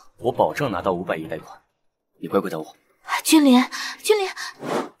吧，我保证拿到500亿贷款，你乖乖等我。君临，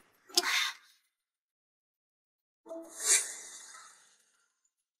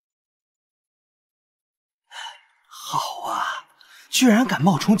好啊，居然敢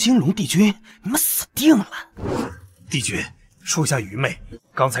冒充金龙帝君，你们死定了！帝君，属下愚昧，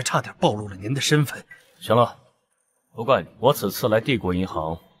刚才差点暴露了您的身份。行了，不怪你。我此次来帝国银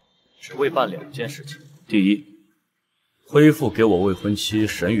行，只为办2件事情。第一，恢复给我未婚妻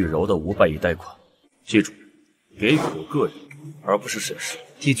沈雨柔的500亿贷款，记住，给予我个人，而不是沈氏。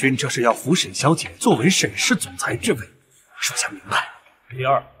帝君这是要扶沈小姐作为沈氏总裁之位，属下明白。第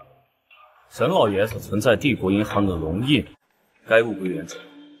二，沈老爷子存在帝国银行的龙印，该物归原主。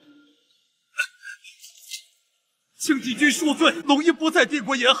请帝君恕罪，龙印不在帝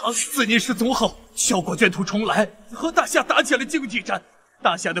国银行。自您失踪后，效果卷土重来，和大夏打起了经济战，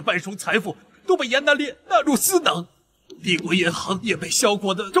大夏的半数财富都被严大烈纳入私囊，帝国银行也被萧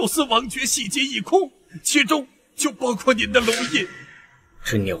国的宙斯王爵洗劫一空，其中就包括您的龙印。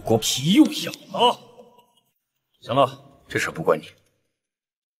这鸟国皮又痒了。行了，这事不怪你。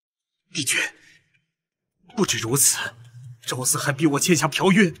帝君，不止如此，宙斯还逼我签下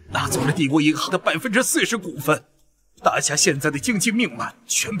条约，拿走了帝国银行的40%股份。大夏现在的经济命脉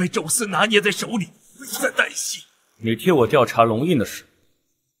全被宙斯拿捏在手里，危在旦夕。你替我调查龙印的事，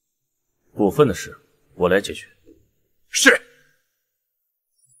股份的事我来解决。是。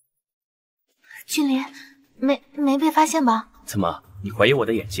君临，没被发现吧？怎么，你怀疑我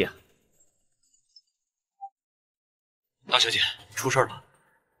的演技啊？大小姐，出事了！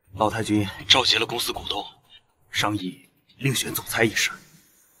老太君召集了公司股东，商议另选总裁一事。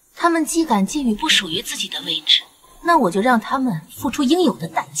他们既敢觊觎不属于自己的位置，那我就让他们付出应有的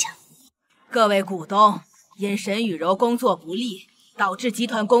代价。各位股东，因沈雨柔工作不力，导致集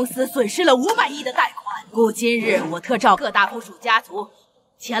团公司损失了500亿的贷款，故今日我特召各大附属家族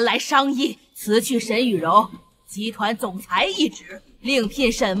前来商议辞去沈雨柔集团总裁一职，另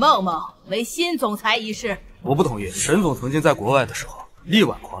聘沈梦梦为新总裁一事。我不同意。沈总曾经在国外的时候力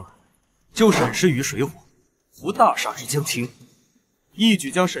挽狂澜，救沈氏于水火，扶大厦之将倾，一举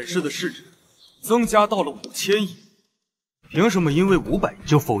将沈氏的市值增加到了5000亿。凭什么因为500亿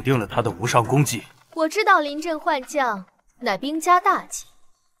就否定了他的无上功绩？我知道临阵换将乃兵家大忌，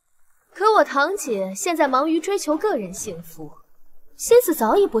可我堂姐现在忙于追求个人幸福，心思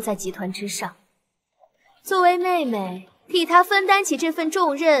早已不在集团之上。作为妹妹，替她分担起这份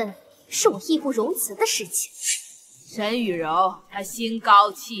重任，是我义不容辞的事情。沈雨柔她心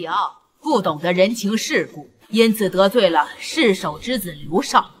高气傲，不懂得人情世故，因此得罪了世守之子刘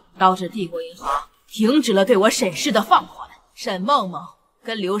少，导致帝国银行停止了对我沈氏的放款。沈梦梦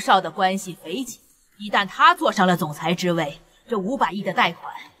跟刘少的关系匪浅，一旦他坐上了总裁之位，这500亿的贷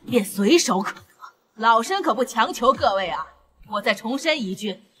款便随手可得。老身可不强求各位啊！我再重申一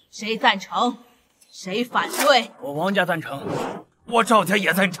句，谁赞成，谁反对？我王家赞成，我赵家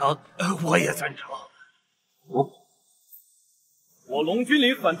也赞成，我也赞成。我龙君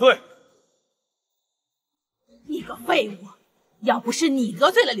临反对。你个废物！要不是你得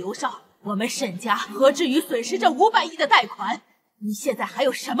罪了刘少，我们沈家何至于损失这500亿的贷款？你现在还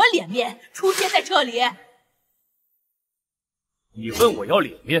有什么脸面出现在这里？你问我要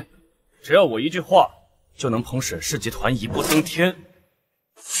脸面，只要我一句话就能捧沈氏集团一步登天。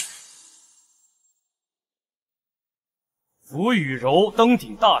扶雨柔登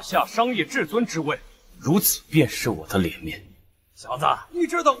顶大夏商业至尊之位，如此便是我的脸面。小子，你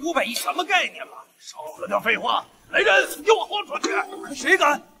知道500亿什么概念吗？少说点废话！来人，给我轰出去！谁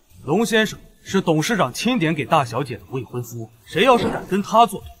敢？龙先生是董事长钦点给大小姐的未婚夫，谁要是敢跟他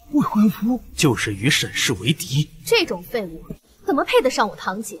作对，未婚夫就是与沈氏为敌。这种废物怎么配得上我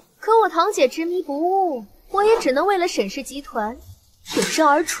堂姐？可我堂姐执迷不悟，我也只能为了沈氏集团挺身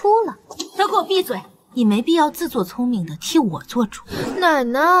而出了。都给我闭嘴！你没必要自作聪明的替我做主。奶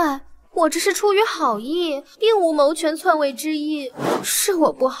奶，我这是出于好意，并无谋权篡位之意，是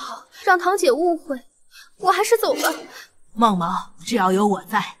我不好，让堂姐误会，我还是走吧。梦梦，只要有我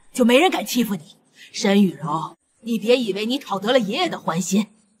在，就没人敢欺负你。沈雨柔，你别以为你讨得了爷爷的欢心，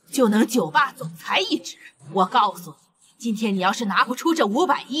就能久霸总裁一职。我告诉你，今天你要是拿不出这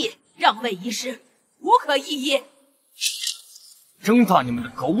500亿，让位一事无可异议。睁大你们的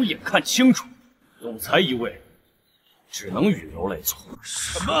狗眼看清楚，总裁一位只能雨柔来做。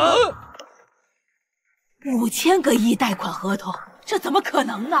什么？5000个亿贷款合同，这怎么可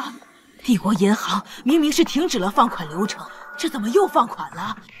能呢？帝国银行明明是停止了放款流程，这怎么又放款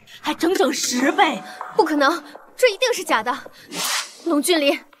了？还整整10倍！不可能，这一定是假的！龙君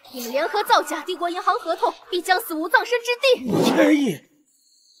临，你们联合造假帝国银行合同，必将死无葬身之地！5000亿，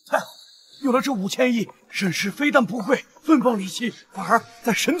太好！有了这5000亿，沈氏非但不会分崩离析，反而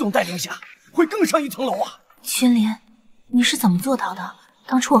在沈总带领下会更上一层楼啊！君临，你是怎么做到的？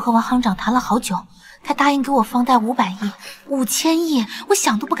当初我和王行长谈了好久，他答应给我放贷500亿，5000亿，我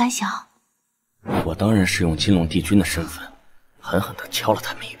想都不敢想。我当然是用金龙帝君的身份，狠狠地敲了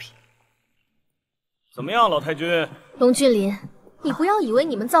他们一笔。怎么样，老太君？龙君临，你不要以为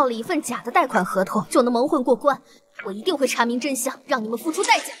你们造了一份假的贷款合同就能蒙混过关，我一定会查明真相，让你们付出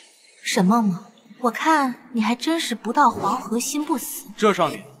代价。沈梦梦，我看你还真是不到黄河心不死。这上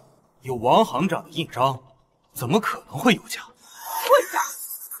面有王行长的印章，怎么可能会有假？混账！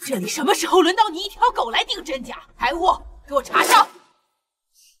这里什么时候轮到你一条狗来定真假？财务，给我查账！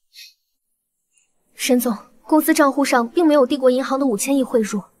沈总，公司账户上并没有帝国银行的5000亿汇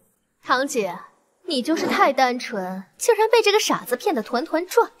入。堂姐，你就是太单纯，竟然被这个傻子骗得团团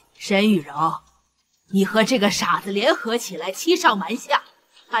转。沈雨柔，你和这个傻子联合起来欺上瞒下，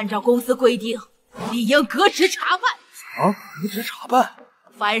按照公司规定，理应革职查办。啊，革职查办？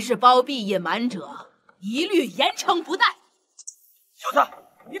凡是包庇隐瞒者，一律严惩不贷。小子，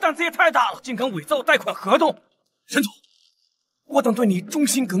你胆子也太大了，竟敢伪造贷款合同！沈总，我等对你忠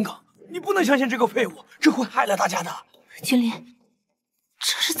心耿耿，你不能相信这个废物，这会害了大家的。君临，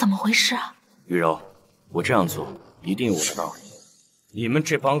这是怎么回事啊？雨柔，我这样做一定有我的道理。你们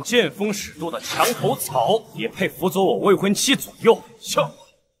这帮见风使舵的墙头草，也配辅佐我未婚妻左右？笑话！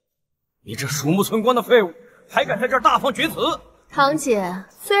你这鼠目寸光的废物，还敢在这儿大放厥词！堂姐，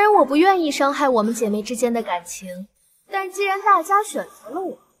虽然我不愿意伤害我们姐妹之间的感情，但既然大家选择了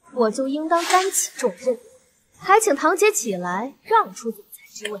我，我就应当担起重任。还请堂姐起来，让出总裁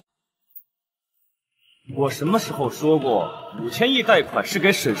之位。我什么时候说过5000亿贷款是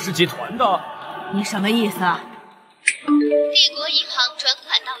给沈氏集团的？你什么意思啊？帝国银行转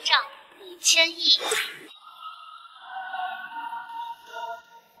款到账5000亿。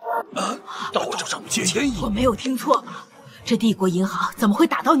到账上5000亿？我没有听错吧？这帝国银行怎么会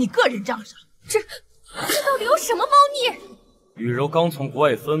打到你个人账上？这到底有什么猫腻？雨柔刚从国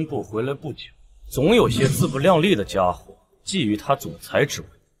外分部回来不久，总有些自不量力的家伙觊觎他总裁之位。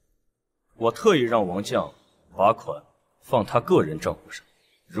我特意让王将把款放他个人账户上，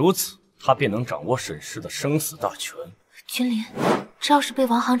如此他便能掌握沈氏的生死大权。君临，这要是被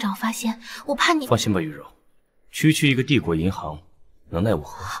王行长发现，我怕你……放心吧，雨柔，区区一个帝国银行，能奈我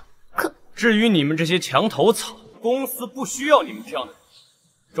何？可至于你们这些墙头草，公司不需要你们这样的人。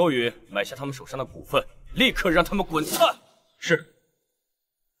周宇，买下他们手上的股份，立刻让他们滚蛋。是。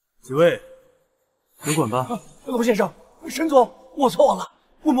几位，你滚吧。陆先生，沈总，我错了。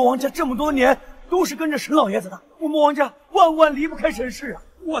我们王家这么多年都是跟着沈老爷子的，我们王家万万离不开沈氏啊！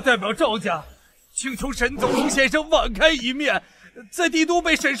我代表赵家，请求沈总、陆先生网开一面。在帝都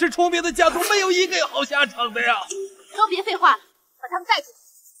被沈氏出名的家族，没有一个有好下场的呀！都别废话了，把他们带出去。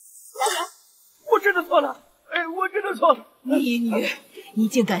来人！我真的错了，我真的错了。逆女，你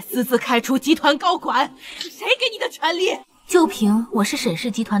竟敢私自开除集团高管，是谁给你的权利？就凭我是沈氏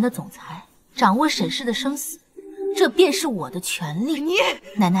集团的总裁，掌握沈氏的生死，这便是我的权利。你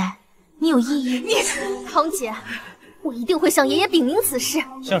奶奶，你有异议？你堂姐，我一定会向爷爷禀明此事。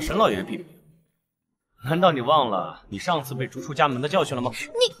向沈老爷禀明？难道你忘了你上次被逐出家门的教训了吗？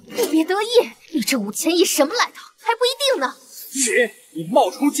你别得意，你这5000亿什么来头还不一定呢。你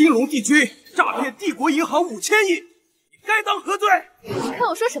冒充金龙帝君，诈骗帝国银行5000亿，你该当何罪？你看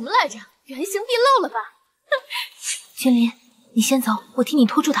我说什么来着？原形毕露了吧？君临，你先走，我替你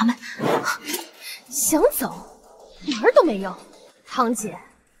拖住他们。想走，门儿都没有。堂姐，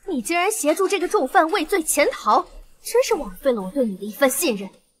你竟然协助这个重犯畏罪潜逃，真是枉费了我对你的一份信任。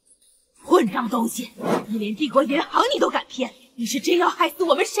混账东西！你连帝国银行你都敢骗，你是真要害死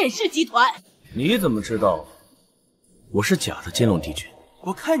我们沈氏集团！你怎么知道我是假的金龙帝君？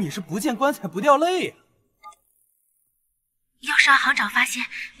我看你是不见棺材不掉泪呀！要是让行长发现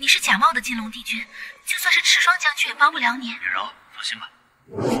你是假冒的金龙帝君，就算是赤霜将军也帮不了你。雨柔，放心吧。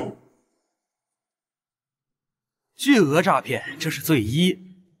巨额诈骗，这是罪一；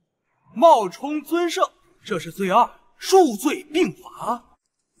冒充尊圣，这是罪二，数罪并罚。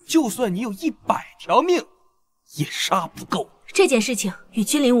就算你有100条命，也杀不够。这件事情与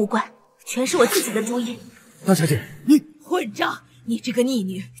君临无关，全是我自己的主意。大小姐，你混账！你这个逆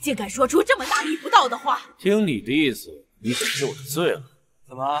女，竟敢说出这么大逆不道的话！听你的意思，你可是我的罪了。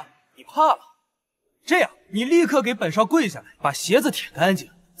怎么，你怕了？这样，你立刻给本少跪下来，把鞋子舔干净，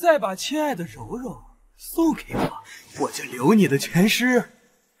再把亲爱的柔柔送给我，我就留你的全尸，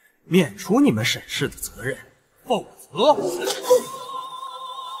免除你们沈氏的责任。否则，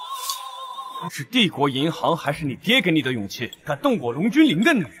是帝国银行还是你爹给你的勇气，敢动我龙君临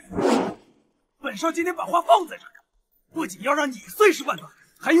的女人？本少今天把话放在这儿，不仅要让你碎尸万段，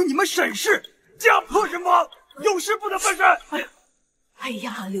还有你们沈氏家破人亡，永世不得翻身。哎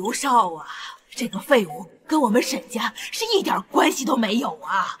呀，刘少啊，这个废物跟我们沈家是一点关系都没有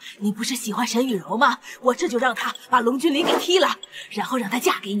啊！你不是喜欢沈雨柔吗？我这就让他把龙君临给踢了，然后让她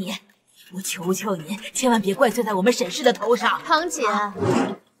嫁给你。我求求你，千万别怪罪在我们沈氏的头上。堂姐，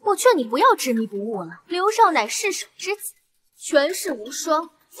我劝你不要执迷不悟了。刘少乃世手之子，权势无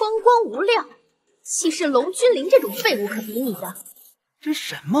双，风光无量，岂是龙君临这种废物可比拟的？这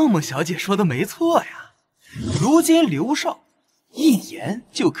沈梦梦小姐说的没错呀，如今刘少一言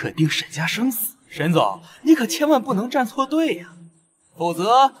就可定沈家生死。沈总，你可千万不能站错队呀，否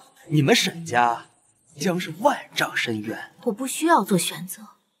则你们沈家将是万丈深渊。我不需要做选择，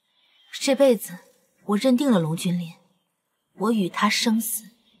这辈子我认定了龙君临，我与他生死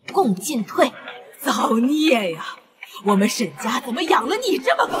共进退。造孽呀！我们沈家怎么养了你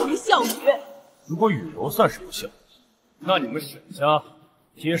这么个不孝女？如果雨柔算是不孝，那你们沈家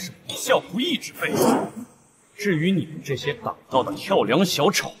皆是不孝不义之辈。至于你们这些挡道的跳梁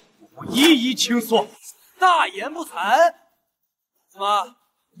小丑，我会一一清算。大言不惭！怎么，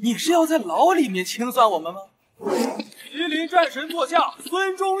你是要在牢里面清算我们吗？麒麟战神座下，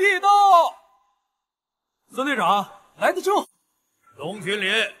孙忠义到。孙队长来得正。龙君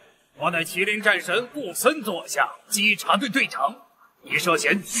临，我乃麒麟战神顾森座下稽查队队长，你涉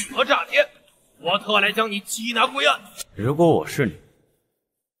嫌巨额诈骗，我特来将你缉拿归案。如果我是你，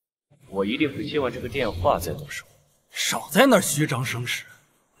我一定会接完这个电话再动手。少在那儿虚张声势，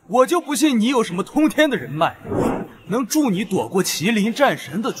我就不信你有什么通天的人脉，能助你躲过麒麟战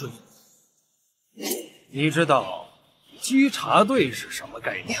神的追。你知道稽查队是什么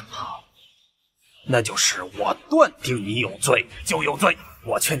概念吗？那就是我断定你有罪就有罪，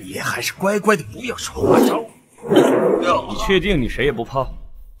我劝你还是乖乖的不要说花招。你确定你谁也不怕？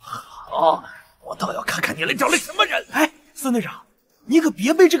好，我倒要看看你来找来什么人。哎，孙队长，你可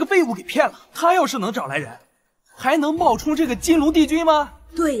别被这个废物给骗了，他要是能找来人，还能冒充这个金龙帝君吗？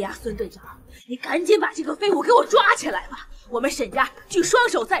对呀，孙队长，你赶紧把这个废物给我抓起来吧！我们沈家举双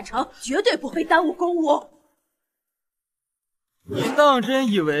手赞成，绝对不会耽误公务。你当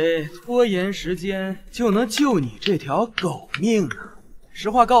真以为拖延时间就能救你这条狗命啊？实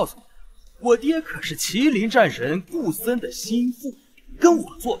话告诉你，我爹可是麒麟战神顾森的心腹，跟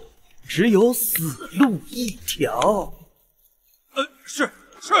我做的只有死路一条。是，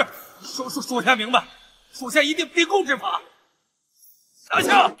属下明白，属下一定秉公执法。拿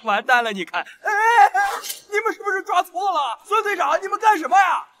下！完蛋了，你看，你们是不是抓错了？孙队长，你们干什么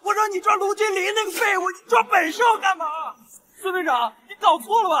呀？我让你抓卢君林那个废物，你抓本少干嘛？孙队长，你搞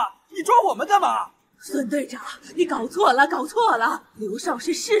错了吧？你抓我们干嘛？孙队长，你搞错了，搞错了！刘少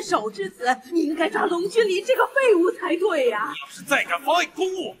是失手之子，你应该抓龙君林这个废物才对呀！你要是再敢妨碍公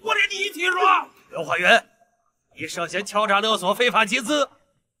务，我连你一起抓！刘化元，你涉嫌敲诈勒索非法集资；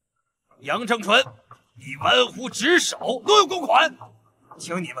杨正纯，你玩忽职守，挪用公款。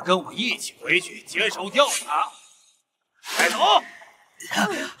请你们跟我一起回去接受调查。带走！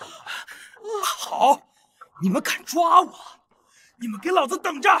好，你们敢抓我？你们给老子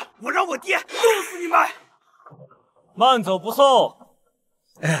等着！我让我爹弄死你们！慢走不送。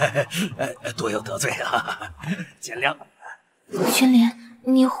多有得罪啊，见谅。君临，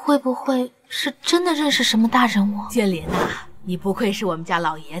你会不会是真的认识什么大人物？君临呐，你不愧是我们家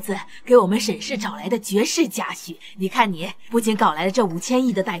老爷子给我们沈氏找来的绝世佳婿。你看你不仅搞来了这5000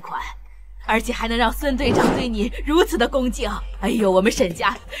亿的贷款，而且还能让孙队长对你如此的恭敬。哎呦，我们沈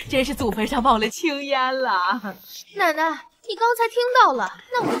家真是祖坟上冒了青烟了。奶奶，你刚才听到了，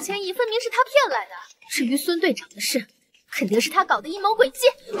那5000亿分明是他骗来的。至于孙队长的事，肯定是他搞的阴谋诡计。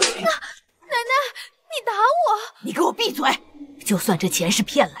奶奶，你打我！你给我闭嘴！就算这钱是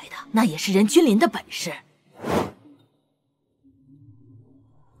骗来的，那也是人君临的本事。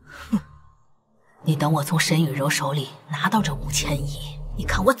哼，你等我从沈雨柔手里拿到这5000亿，你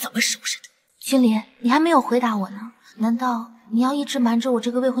看我怎么收拾他！君临，你还没有回答我呢，难道你要一直瞒着我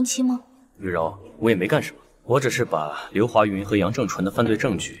这个未婚妻吗？雨柔，我也没干什么，我只是把刘华云和杨正纯的犯罪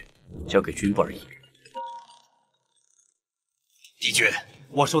证据交给军部而已。帝君，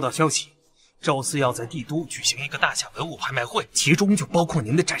我收到消息，周四要在帝都举行一个大夏文物拍卖会，其中就包括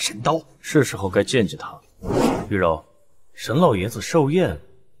您的斩神刀。是时候该见见他。雨柔，沈老爷子寿宴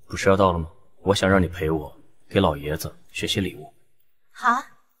不是要到了吗？我想让你陪我给老爷子选些礼物。好啊。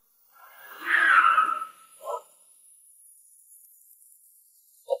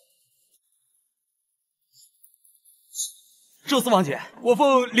宙斯王爵，我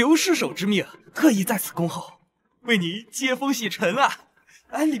奉刘师守之命，特意在此恭候，为您接风洗尘啊！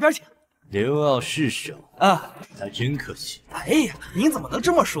哎，里边请。刘傲师守啊，他真客气。哎呀，您怎么能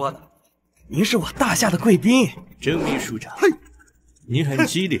这么说呢？您是我大夏的贵宾。郑秘书长，嘿，你很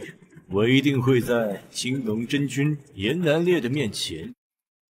机灵，我一定会在青龙真君严南烈的面前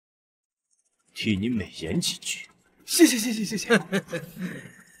替你美言几句。谢谢。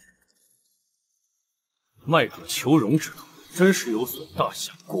卖主求荣之徒，真是有损大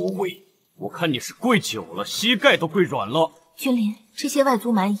夏国威。我看你是跪久了，膝盖都跪软了。君临，这些外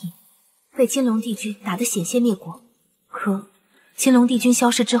族蛮夷被金龙帝君打得险些灭国，可金龙帝君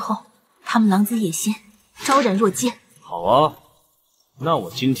消失之后，他们狼子野心，昭然若揭。好啊，那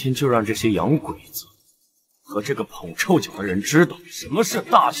我今天就让这些洋鬼子和这个捧臭脚的人知道什么是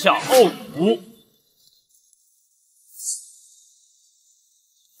大夏傲骨。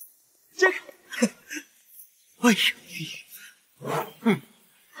这个，哎呀，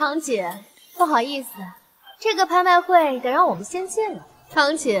堂姐，不好意思，这个拍卖会得让我们先进了。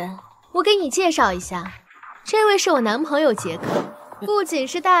堂姐，我给你介绍一下，这位是我男朋友杰克，不仅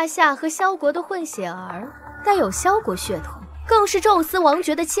是大夏和萧国的混血儿，带有萧国血统，更是宙斯王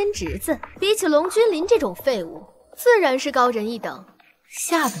爵的亲侄子。比起龙君临这种废物，自然是高人一等。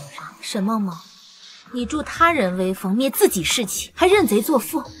下等人，沈梦梦，你助他人威风，灭自己士气，还认贼作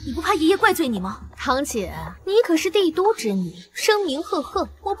父，你不怕爷爷怪罪你吗？堂姐，你可是帝都之女，声名赫赫，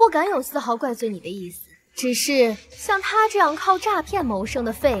我不敢有丝毫怪罪你的意思。只是像他这样靠诈骗谋生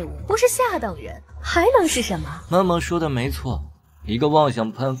的废物，不是下等人，还能是什么？妈妈说的没错，一个妄想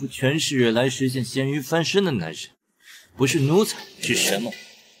攀附权势来实现咸鱼翻身的男人，不是奴才是什么？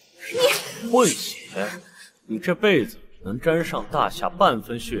混血，你这辈子能沾上大夏半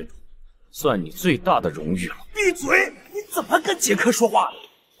分血统，算你最大的荣誉了。闭嘴！你怎么跟杰克说话的？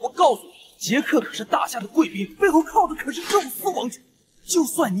我告诉你，杰克可是大夏的贵宾，背后靠的可是宙斯王爵。就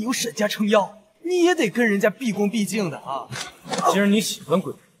算你有沈家撑腰，你也得跟人家毕恭毕敬的啊！既然你喜欢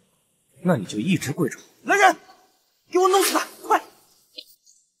跪着，那你就一直跪着。来人，给我弄死他！快！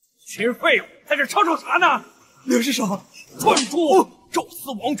群废物，在这吵吵啥呢？刘师守，混住！宙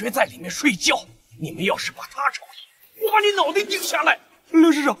斯王爵在里面睡觉，你们要是把他吵醒，我把你脑袋顶下来！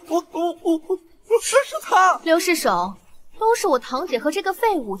刘师守，我是他。刘师守，都是我堂姐和这个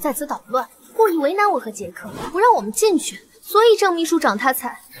废物在此捣乱，故意为难我和杰克，不让我们进去，所以郑秘书长他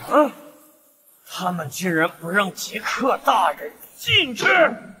才……他们竟然不让杰克大人进去！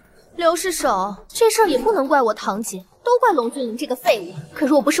刘氏手，这事儿也不能怪我堂姐，都怪龙君临这个废物。可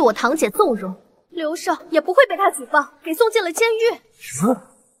若不是我堂姐纵容，刘少也不会被他举报，给送进了监狱。什么？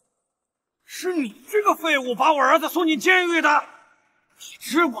是你这个废物把我儿子送进监狱的？你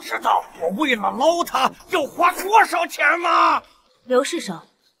知不知道我为了捞他要花多少钱吗？刘氏手，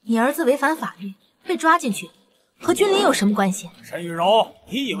你儿子违反法律被抓进去，和君临有什么关系？沈雨柔，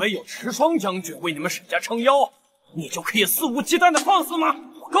你以为有池双将军为你们沈家撑腰，你就可以肆无忌惮的放肆吗？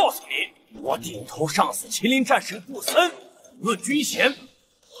我告诉你，我顶头上司麒麟战神顾森，论军衔，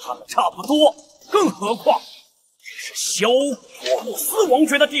他们差不多。更何况这是萧国陆司王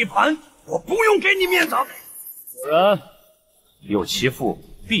爵的地盘，我不用给你面子。果然，有其父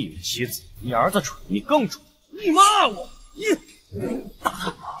必有其子，你儿子蠢，你更蠢。你骂我，你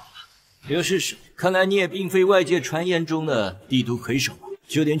刘氏手，看来你也并非外界传言中的地图魁首，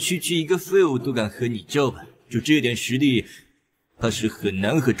就连区区一个废物都敢和你叫板，就这点实力，怕是很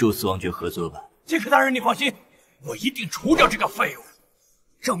难和宙斯王爵合作吧？杰克大人，你放心，我一定除掉这个废物，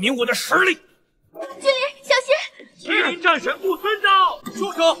证明我的实力。君临，小心！麒麟战神顾森到，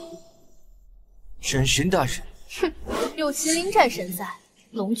住手！战神大人，哼，有麒麟战神在，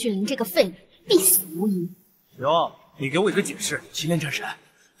龙君临这个废物必死无疑。哟，你给我一个解释，麒麟战神，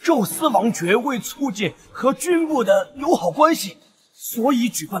宙斯王爵为促进和军部的友好关系，所以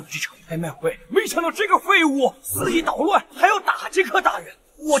举办了这场拍卖会。没想到这个废物肆意捣乱，还要打杰克大人。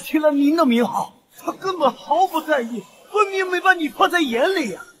我听了您的名号，他根本毫不在意，分明没把你放在眼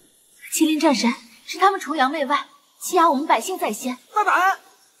里呀！麒麟战神是他们崇洋媚外，欺压我们百姓在先。大胆！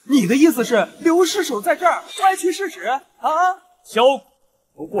你的意思是刘氏手在这儿歪曲事实啊？萧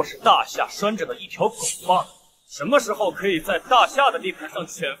不过是大夏拴着的一条狗罢了，什么时候可以在大夏的地盘上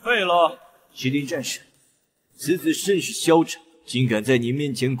犬吠了？麒麟战神，此子甚是嚣张，竟敢在你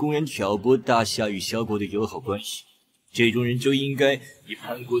面前公然挑拨大夏与萧国的友好关系，这种人就应该以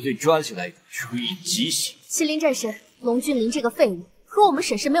叛国罪抓起来，处以极刑。麒麟战神，龙君临这个废物和我们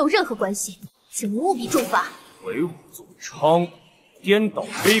沈氏没有任何关系，请您务必重罚。唯我作伥，颠倒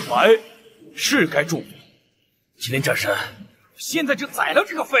黑白，是该重罚。麒麟战神，现在就宰了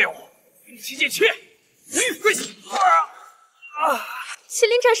这个废物，给你妻妾去！跪下！麒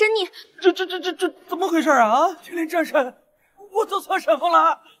麟战神，你这怎么回事啊？麒麟战神，我做错什么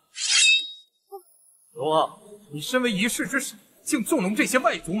了？龙王，你身为一世之首，竟纵容这些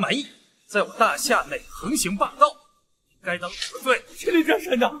外族蛮夷，在我大夏内横行霸道，该当何罪？麒麟战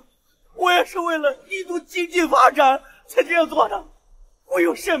神呐，我也是为了一度经济发展才这样做的，我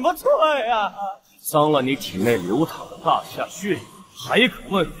有什么错呀？脏了你体内流淌的大夏血液，还可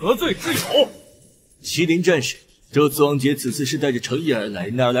问何罪之有？麒麟战神，宙斯王爵此次是带着诚意而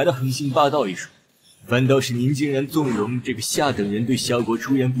来，哪来的横行霸道一说？反倒是您竟然纵容这个下等人对萧国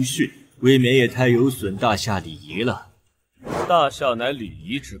出言不逊，未免也太有损大夏礼仪了。大夏乃礼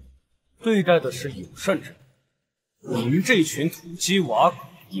仪之国，对待的是友善之国。你们这群土鸡瓦狗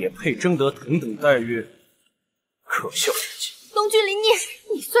也配争得同等待遇？可笑至极！龙君临，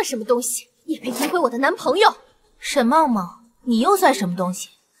你算什么东西？也配诋毁我的男朋友？沈茂茂，你又算什么东西？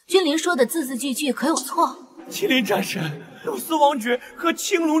君临说的字字句句可有错？麒麟战神，宙斯王爵和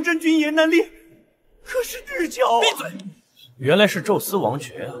青龙真君严南烈可是至交。闭嘴！原来是宙斯王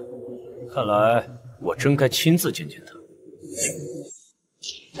爵啊！看来我真该亲自见见他。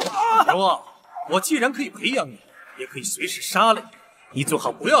龙王，我既然可以培养你，也可以随时杀了你，你最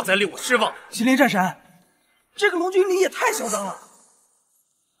好不要再令我失望。麒麟战神，这个龙君临也太嚣张了！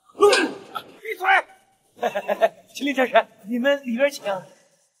闭嘴！麒麟战神，你们里边请。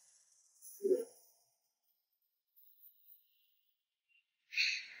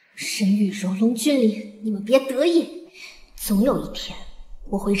沈雨柔、龙君临，你们别得意，总有一天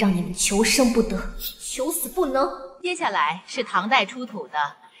我会让你们求生不得，求死不能。接下来是唐代出土的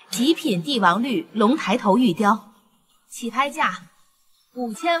极品帝王绿龙抬头玉雕，起拍价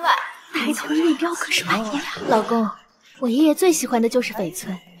5000万。抬头玉雕可是玩意啊！老公，我爷爷最喜欢的就是翡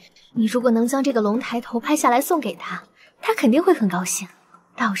翠，你如果能将这个龙抬头拍下来送给他，他肯定会很高兴。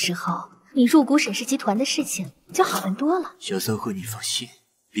到时候你入股沈氏集团的事情就好办多了。小骚货，你放心，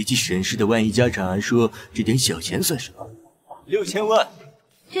比起沈氏的万亿家产来说，这点小钱算什么？6000万。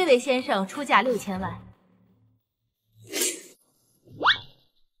这位先生出价6000万。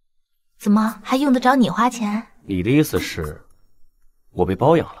怎么还用得着你花钱？你的意思是，我被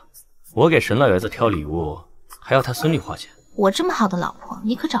包养了？我给沈老爷子挑礼物，还要他孙女花钱？我这么好的老婆，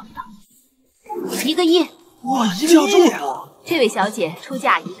你可找不到。1个亿。哇，1个亿啊！这位小姐出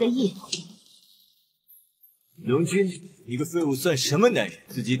价1个亿。龙君，你个废物算什么男人？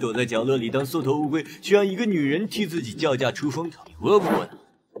自己躲在角落里当缩头乌龟，却让一个女人替自己叫价出风头，你窝不窝囊？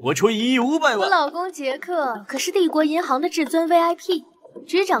我出1亿500万。我老公杰克可是帝国银行的至尊 VIP，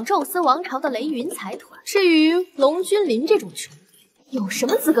执掌宙斯王朝的雷云财团。至于龙君临这种穷鬼，有什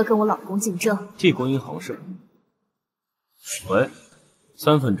么资格跟我老公竞争？帝国银行是？喂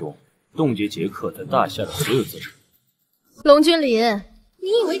，3分钟冻结杰克在大夏的所有资产。龙君临，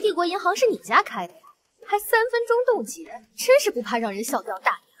你以为帝国银行是你家开的呀？还3分钟冻结，真是不怕让人笑掉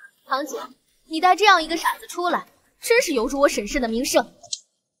大牙。堂姐，你带这样一个傻子出来，真是有辱我沈氏的名声。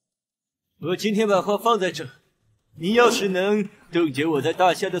我今天把话放在这，你要是能冻结我在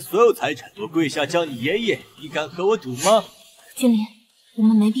大夏的所有财产，我跪下叫你爷爷，你敢和我赌吗？君临，我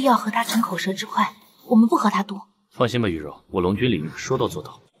们没必要和他逞口舌之快，我们不和他赌。放心吧，雨柔，我龙君临说到做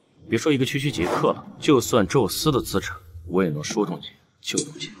到。别说一个区区杰克了，就算宙斯的资产，我也能说冻结就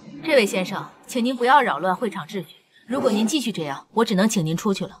冻结。这位先生，请您不要扰乱会场秩序。如果您继续这样，我只能请您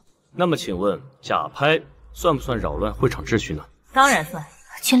出去了。那么，请问假拍算不算扰乱会场秩序呢？当然算。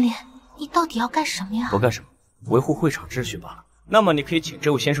君临，你到底要干什么呀？我干什么？维护会场秩序罢了。那么你可以请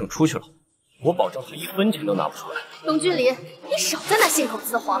这位先生出去了，我保证他1分钱都拿不出来。龙君临，你少在那信口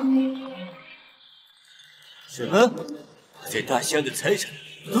雌黄。什么？我在大夏的财产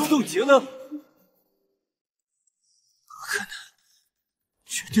都冻结了？不可能，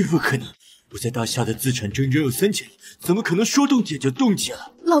绝对不可能！我在大夏的资产整整有3000亿，怎么可能说冻结就冻结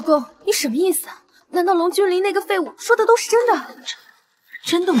了？老公，你什么意思啊？难道龙君临那个废物说的都是真的？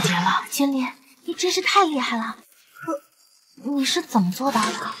真冻结了？君临，你真是太厉害了！可你是怎么做到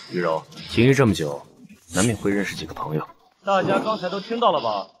的？雨柔，停业这么久，难免会认识几个朋友。大家刚才都听到了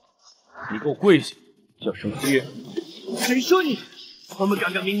吧？你给我跪下，叫声爹！谁说你？我们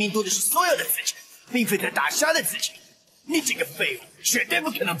刚刚明明夺的是所有的资产，并非在大夏的资产。你这个废物，绝对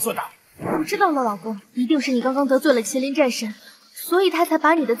不可能做到。我知道了，老公，一定是你刚刚得罪了麒麟战神，所以他才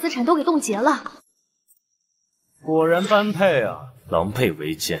把你的资产都给冻结了。果然般配啊，狼狈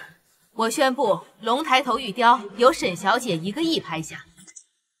为奸。我宣布，龙抬头玉雕由沈小姐1个亿拍下。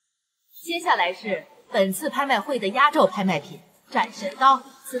接下来是本次拍卖会的压轴拍卖品——斩神刀。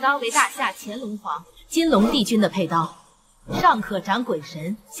此刀为大夏前龙皇金龙帝君的佩刀，上可斩鬼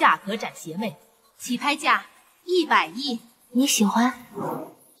神，下可斩邪魅，起拍价100亿。你喜欢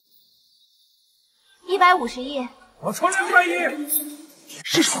？150亿。我出200亿。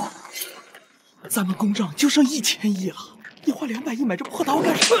师叔，咱们公账就剩1000亿了，你花200亿买这破刀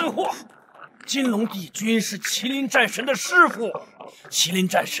干什么？笨货！金龙帝君是麒麟战神的师傅，麒麟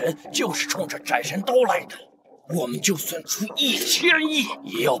战神就是冲着斩神刀来的。我们就算出1000亿，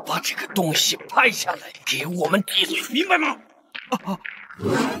也要把这个东西拍下来，给我们抵罪，明白吗？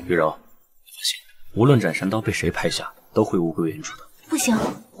雨柔，你放心，无论斩神刀被谁拍下，都会物归原主的。不行，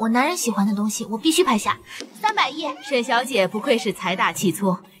我男人喜欢的东西，我必须拍下。300亿，沈小姐不愧是财大气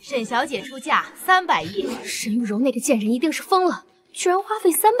粗，沈小姐出价300亿。沈玉柔那个贱人一定是疯了，居然花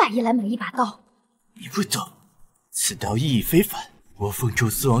费300亿来买一把刀。你不懂，此刀意义非凡，我奉宙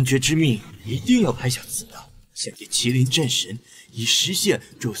斯王爵之命，一定要拍下此刀，献给麒麟战神，以实现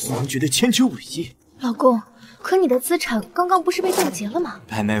宙斯王爵的千秋伟业。老公，可你的资产刚刚不是被冻结了吗？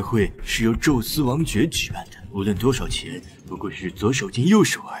拍卖会是由宙斯王爵举办的，无论多少钱，不过是左手进右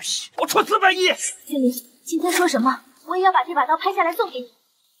手而已。我出400亿。君临，今天说什么，我也要把这把刀拍下来送给你。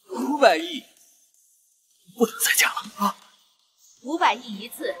500亿，不能再加了啊！500亿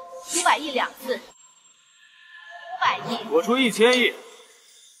1次，500亿2次，500亿。我出1000亿。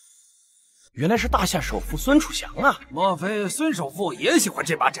原来是大夏首富孙楚祥啊！莫非孙首富也喜欢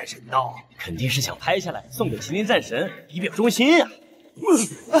这把斩神刀？肯定是想拍下来送给麒麟战神，以表忠心呀！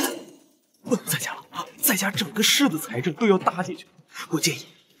不能再加了啊！再加整个市的财政都要搭进去。我建议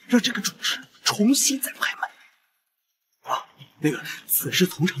让这个主持重新再拍卖。啊，那个此事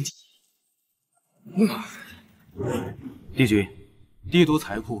从长计议。帝君，帝都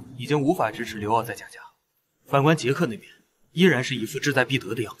财库已经无法支持刘骜再加价，反观杰克那边依然是一副志在必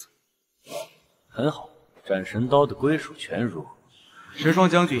得的样子。很好，斩神刀的归属权如何？石霜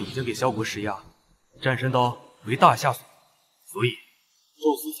将军已经给萧国施压，斩神刀为大夏所有，所以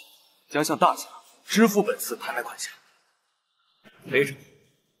宙斯将向大夏支付本次拍卖款项。非常好，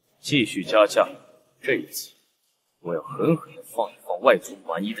继续加价。这一次，我要狠狠地放一放外族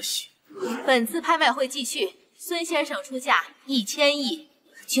蛮夷的血。本次拍卖会继续，孙先生出价1000亿。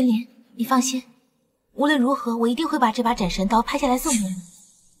君临，你放心，无论如何，我一定会把这把斩神刀拍下来送给你。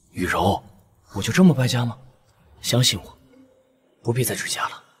雨柔，我就这么败家吗？相信我，不必再追加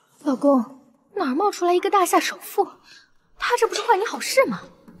了。老公，哪儿冒出来一个大夏首富？他这不是坏你好事吗？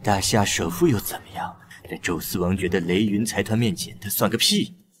大夏首富又怎么样？在宙斯王爵的雷云财团面前，他算个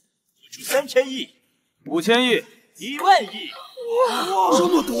屁！我出3000亿、5000亿、1万亿！哇，这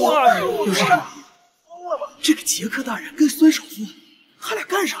么多！有事吗？这个杰克大人跟孙首富，他俩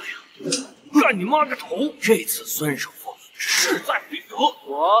干上了呀？干你妈个头！这次孙首富势在必得。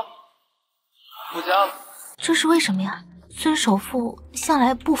我不加了。这是为什么呀？孙首富向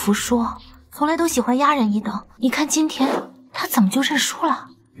来不服输，从来都喜欢压人一等。你看今天他怎么就认输了？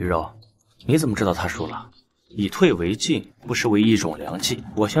雨柔，你怎么知道他输了？以退为进，不失为一种良计。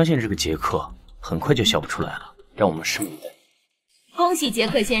我相信这个杰克很快就笑不出来了。让我们拭目以待。恭喜杰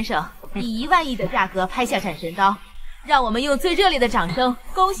克先生以1万亿的价格拍下斩神刀，让我们用最热烈的掌声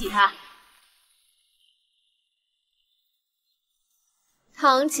恭喜他。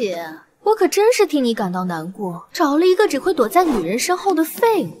堂姐，我可真是替你感到难过，找了一个只会躲在女人身后的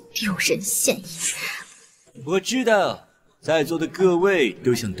废物，丢人现眼。我知道，在座的各位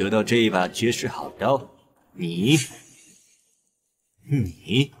都想得到这一把绝世好刀，你，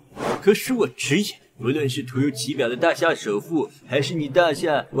可恕我直言，无论是徒有其表的大夏首富，还是你大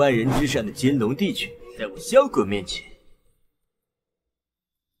夏万人之上的金龙帝君，在我萧国面前，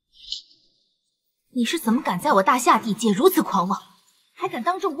你是怎么敢在我大夏地界如此狂妄，还敢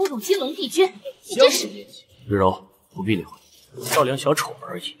当众侮辱金龙帝君？你真是……雨柔，不必理会，照量小丑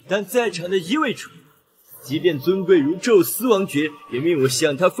而已。但在场的一位主，即便尊贵如宙斯王爵，也命我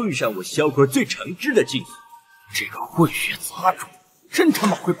向他奉上我萧国最长枝的金锁。这个混血杂种，真他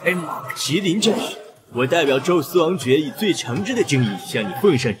妈会拍马！麒麟战士，我代表宙斯王爵以最长枝的正义向你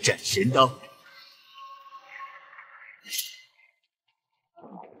奉上斩神刀。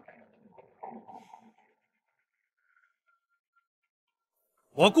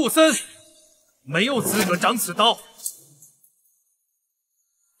我顾森没有资格掌此刀。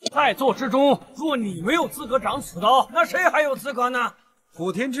在座之中，若你没有资格掌此刀，那谁还有资格呢？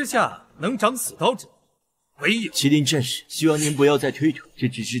普天之下能掌此刀者，唯有麒麟战士，希望您不要再推脱，这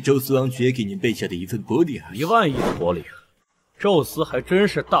只是宙斯王爵给您备下的一份薄礼而已。1万亿的薄礼，宙斯还真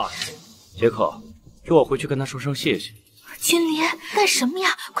是大手。杰克，替我回去跟他说声谢谢。君临，干什么呀？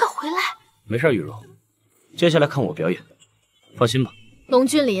快回来！没事，雨柔，接下来看我表演。放心吧。龙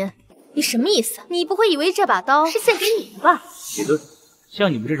君临，你什么意思？你不会以为这把刀是献给你的吧？你对，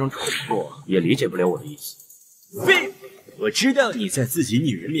像你们这种丑货也理解不了我的意思。废物！我知道你在自己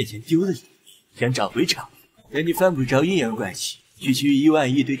女人面前丢了脸，想找回场，但你犯不着阴阳怪气。区区1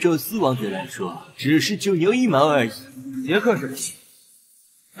万亿对宙斯王爵来说，只是九牛一毛而已。杰克神器，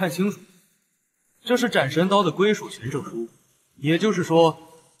看清楚，这是斩神刀的归属权证书，也就是说，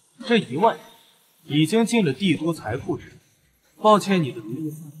这1万亿已经进了帝都财库之中。抱歉，你的奴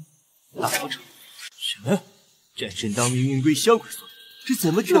隶拿不成。什么？斩神刀明明归萧国所有，这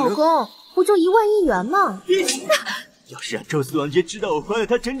怎么可能？老公，不就1万亿元吗？要是让宙斯王爵知道我花了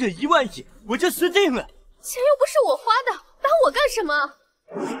他整整1万亿，我就死定了。钱又不是我花的，打我干什么？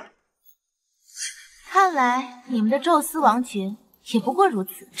看来你们的宙斯王爵也不过如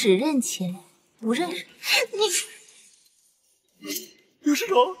此，只认钱不认人。刘市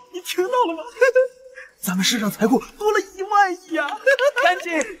长，你听到了吗？咱们市场财库多了1万亿啊！赶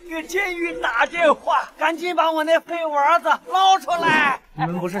紧给监狱打电话，赶紧把我那废物儿子捞出来！你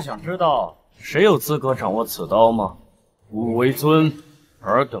们不是想知道谁有资格掌握此刀吗？吾为尊，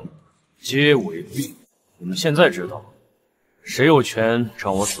尔等皆为婢。你们现在知道谁有权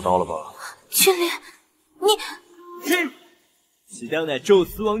掌握此刀了吧？君临，你……此刀乃宙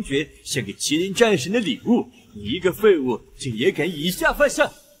斯王爵献给麒麟战神的礼物，你一个废物竟也敢以下犯上！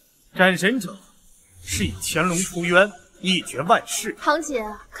斩神者是以乾隆出渊，一决万世。堂姐，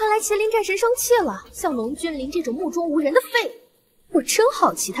看来麒麟战神生气了。像龙君临这种目中无人的废物，我真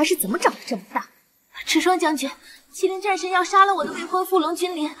好奇他是怎么长得这么大。赤霜将军，麒麟战神要杀了我的未婚夫龙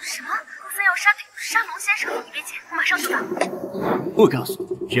君临。什么？顾森要杀龙先生？你别急，我马上就到。我告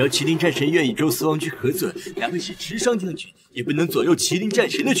诉你，只要麒麟战神愿意宙斯王爵合作，哪怕是赤霜将军也不能左右麒麟战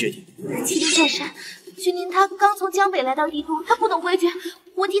神的决定。麒麟战神，君临他刚从江北来到帝都，他不懂规矩，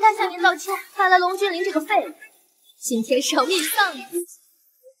我替他向您道歉。看来龙君临这个废物，今天是要命丧你。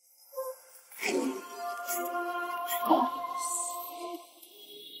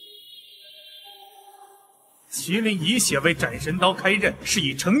麒麟以血为斩神刀开刃，是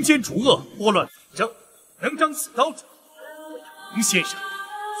以惩奸除恶、拨乱反正。能掌此刀者，龙先生。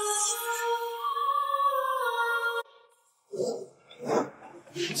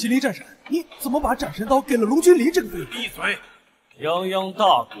麒麟战神，你怎么把斩神刀给了龙君临这个废物？闭嘴！泱泱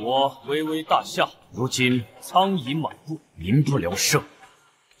大国，巍巍大夏，如今苍夷满目，民不聊生，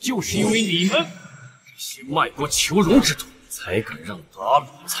就是因为你们这些卖国求荣之徒，才敢让达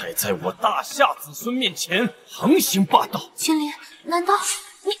鲁踩在我大夏子孙面前横行霸道。君临，难道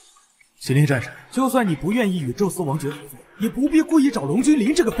你……麒麟战神，就算你不愿意与宙斯王爵合作，也不必故意找龙君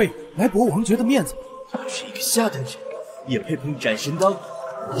临这个废物来驳王爵的面子。是一个下等人，也配碰斩神刀？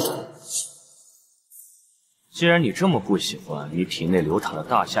既然你这么不喜欢你体内流淌的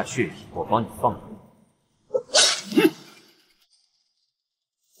大夏血液，我帮你放了。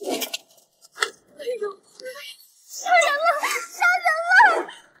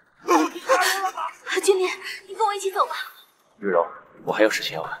还有事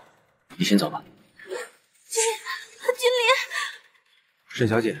情要办，你先走吧。金莲，沈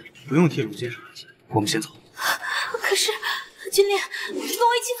小姐，不用替卢先生担心，我们先走。可是金莲，你跟我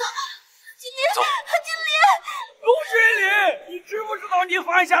一起走。金莲，走。金莲，龙君里，你知不知道你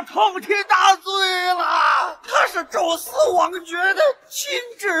犯下滔天大罪了？他是宙斯王爵的亲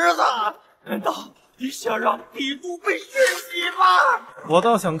侄子，难道你想让帝都被血洗吗？我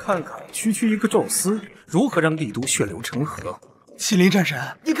倒想看看区区一个宙斯如何让帝都血流成河。麒麟战神，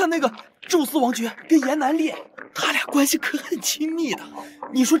你看那个宙斯王爵跟严南烈，他俩关系可很亲密的。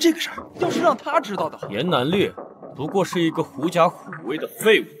你说这个事儿要是让他知道的话，严南烈不过是一个狐假虎威的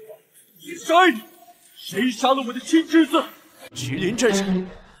废物。你谁杀了我的亲侄子？麒麟战神，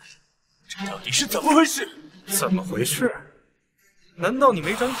这到底是怎么回事？怎么回事？难道你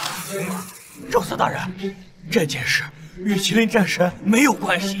没长眼睛吗？宙斯大人，这件事与麒麟战神没有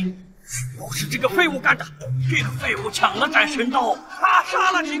关系，都是这个废物干的。这个废物抢了战神刀，他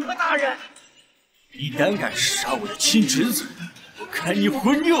杀了秦克大人。你胆敢杀我的亲侄子，我看你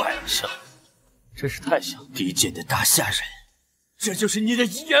混你晚上！真是太像低贱的大下人，这就是你的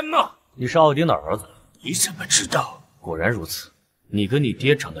遗言吗？你是奥丁的儿子，你怎么知道？果然如此，你跟你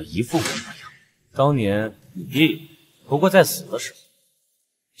爹长得一副模样。当年你爹不过在死的时候，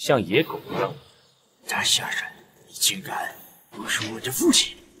像野狗一样。大下人，你竟敢不是我的父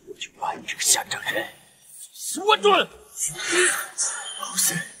亲，我就把你这个下等人死万顿！老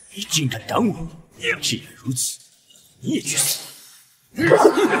三，你竟敢挡我！既然如此，你也去死！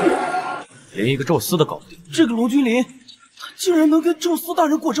连一个宙斯都搞不定，这个龙君临，他竟然能跟宙斯大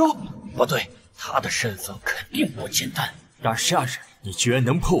人过招？不对，他的身份肯定不简单。大下人，你居然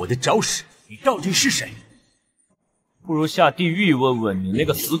能破我的招式，你到底是谁？不如下地狱问问你那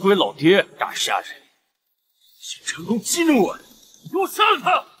个死鬼老爹！大下人，想成功激怒我，给我杀了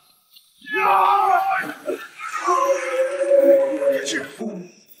他！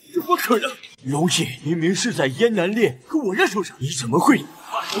这不可能！龙印明明是在燕南烈和我的手上，你怎么会有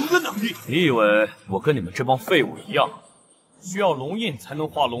化龙的能力？你以为我跟你们这帮废物一样，需要龙印才能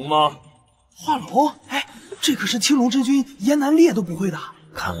化龙吗？化龙？哎，这可是青龙真君燕南烈都不会的。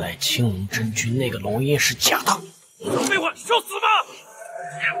看来青龙真君那个龙印是假的。废话，受死吧！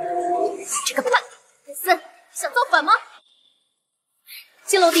这个叛逆森，想造反吗？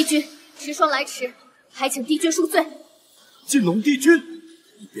金龙帝君，时霜来迟，还请帝君恕罪。金龙帝君，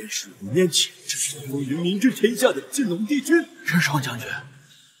你便是5年前这是风云名震天下的金龙帝君。陈爽将军，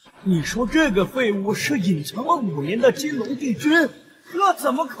你说这个废物是隐藏了5年的金龙帝君，这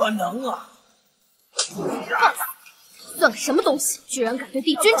怎么可能啊？放肆！算个什么东西，居然敢对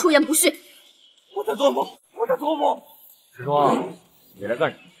帝君出言不逊！我在做梦，我在做梦！石霜，你来干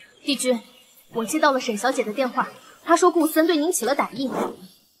什么？帝君，我接到了沈小姐的电话，她说顾森对您起了歹意，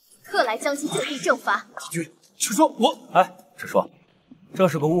特来将其就地正法。帝君，就说我……哎，石霜，这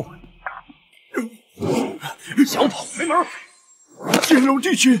是个误会，想跑没门！金龙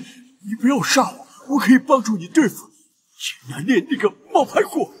帝君，你不要杀我，我可以帮助你对付严南烈那个冒牌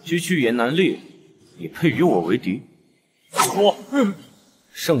货。区区严南烈，你配与我为敌？说，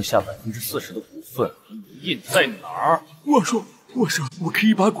剩下40%的股份和龙印在哪儿？我说，我可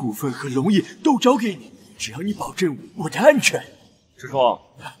以把股份和龙印都交给你，只要你保证我的安全。石霜，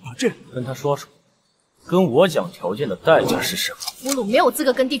保证。跟他说说，跟我讲条件的代价是什么？俘虏没有资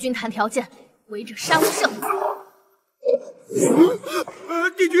格跟帝君谈条件，违者杀无赦。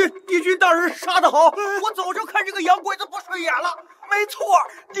帝君大人杀得好，我早就看这个洋鬼子不顺眼了。没错，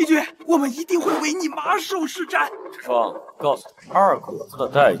帝君，我们一定会为你马首是瞻。石霜，告诉他2个字的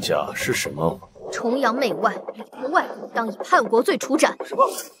代价是什么？崇洋媚外，里国外国，当以叛国罪处斩。什么？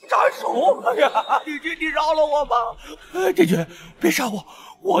斩首？哎呀，帝君，你饶了我吧！帝君，别杀我，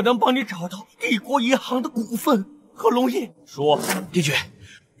我能帮你找到帝国银行的股份和龙印。说，帝君，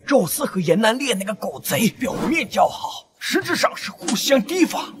宙斯和严南烈那个狗贼表面交好，实质上是互相提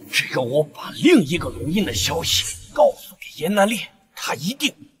防。只要我把另一个龙印的消息告诉给严南烈，他一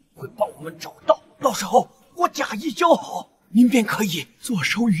定会帮我们找到。到时候我假意交好，您便可以坐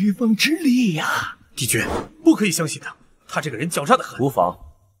收渔翁之利呀。帝君，不可以相信他，他这个人狡诈的很。无妨，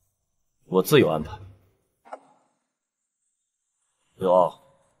我自有安排。刘傲，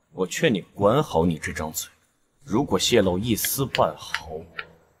我劝你管好你这张嘴，如果泄露一丝半毫，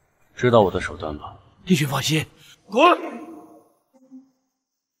知道我的手段吧？帝君放心，滚！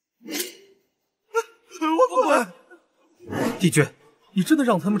我不滚！帝君，你真的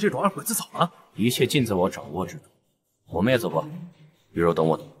让他们这种二鬼子走了？一切尽在我掌握之中。我们也走吧，鱼肉等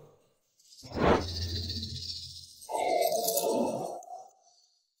我等。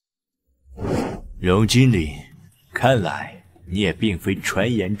荣经理，看来你也并非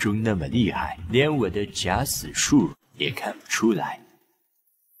传言中那么厉害，连我的假死术也看不出来。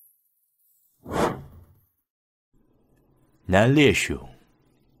南烈兄，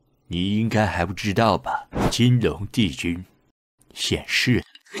你应该还不知道吧？金龙帝君显示了。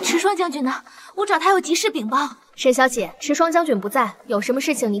池霜将军呢？我找他有急事禀报。沈小姐，池霜将军不在，有什么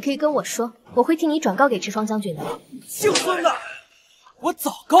事情你可以跟我说，我会替你转告给池霜将军的。姓孙的，我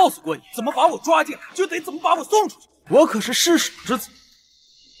早告诉过你，怎么把我抓进来，就得怎么把我送出去。我可是世守之子，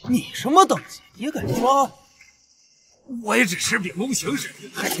你什么等级也敢抓？我也只是秉公行事，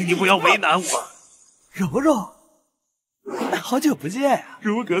还请你不要为难我。柔柔，好久不见呀，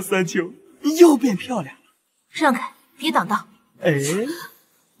如隔三秋，你又变漂亮了。让开，别挡道。哎，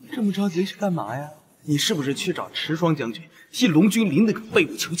这么着急去干嘛呀？你是不是去找池霜将军替龙君临那个废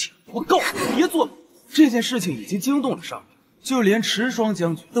物求情？我告诉你，别做梦！这件事情已经惊动了上面，就连池霜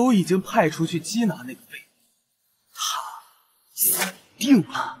将军都已经派出去缉拿那个废物，他死定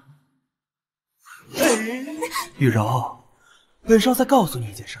了。哎，雨柔，本少再告诉你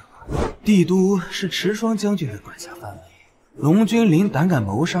一件事吧，帝都是池霜将军的管辖范围，龙君临胆敢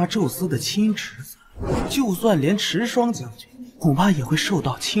谋杀宙斯的亲侄子，就算连池霜将军，恐怕也会受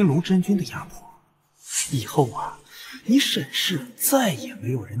到青龙真君的压迫。以后啊，你沈氏再也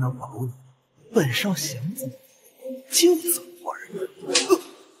没有人能保你，本少想怎么就怎么玩。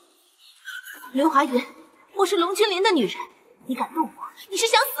刘华云，我是龙君临的女人，你敢动我，你是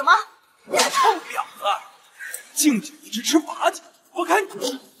想死吗？臭婊子，净酒只吃罚酒，我看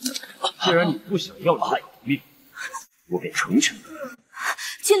你。既然你不想要你的命，我便成全你。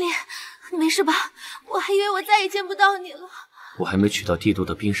君临，你没事吧？我还以为我再也见不到你了。我还没娶到帝都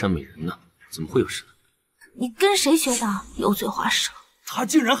的冰山美人呢，怎么会有事呢？你跟谁学的油嘴滑舌？他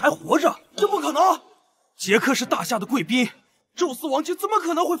竟然还活着，这不可能！杰克是大夏的贵宾，宙斯王君怎么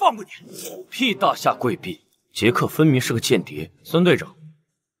可能会放过你？狗屁大夏贵宾，杰克分明是个间谍。孙队长，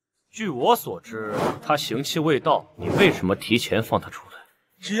据我所知，他刑期未到，你为什么提前放他出来？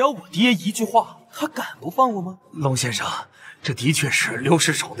只要我爹一句话，他敢不放我吗？龙先生，这的确是刘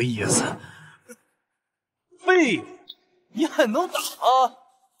失手的意思。废物，你很能打啊！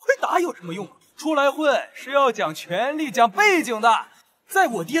会打有什么用啊？出来混是要讲权力、讲背景的。在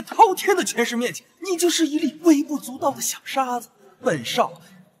我爹滔天的权势面前，你就是一粒微不足道的小沙子。本少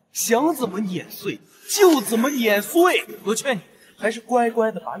想怎么碾碎就怎么碾碎。我劝你还是乖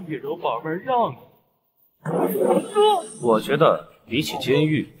乖的把雨柔宝贝让给我觉得比起监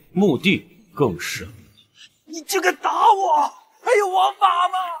狱，墓地更适合。你竟敢打我，还有王法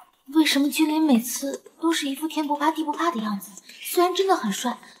吗？为什么君临每次都是一副天不怕地不怕的样子？虽然真的很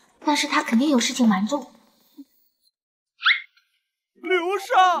帅，但是他肯定有事情瞒着我。刘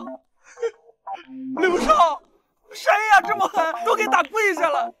少，刘少，谁呀？这么狠，都给打跪下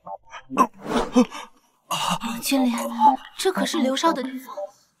了。君临，这可是刘少的地方，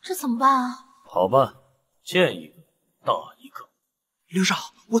这怎么办啊？好办，见一个打一个。刘少，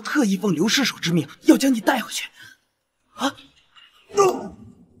我特意奉刘失手之命，要将你带回去。啊！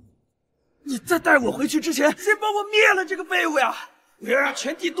你在带我回去之前，先帮我灭了这个废物呀！我要让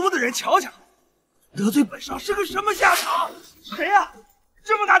全帝都的人瞧瞧，得罪本少是个什么下场！谁呀？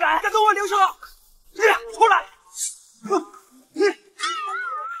这么大胆，敢动我刘少？出来！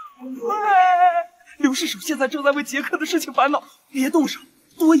刘失手现在正在为杰克的事情烦恼，别动手，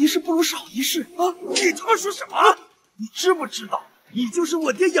多一事不如少一事啊！你他妈说什么？你知不知道，你就是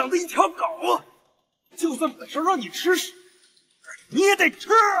我爹养的一条狗？就算本少让你吃屎，你也得吃！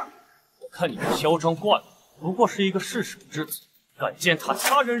我看你是嚣张惯了，不过是一个世守之子，敢践踏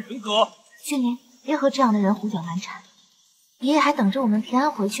他人人格。君临，别和这样的人胡搅蛮缠，爷爷还等着我们平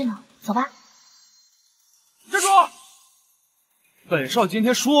安回去呢。走吧。站住！本少今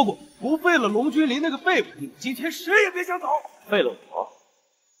天说过，不废了龙君临那个废物，你们今天谁也别想走。废了我？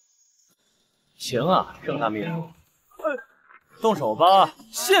行啊，郑大秘书，动手吧。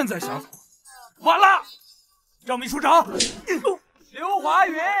现在想走，晚了。张秘书长，刘华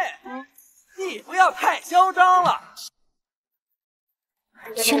云，你不要太嚣张了。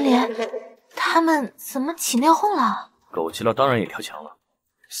君临，他们怎么起内讧了？狗急了当然也跳墙了。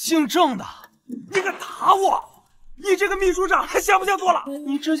姓郑的，你敢打我？你这个秘书长还像不像多了？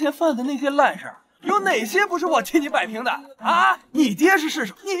你之前犯的那些烂事儿，有哪些不是我替你摆平的啊？你爹是世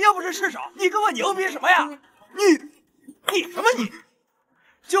守，你又不是世守，你跟我牛逼什么呀？你什么你？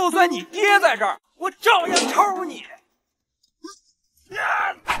就算你爹在这儿，我照样抽你。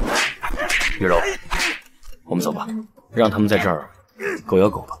雨柔，我们走吧，让他们在这儿狗咬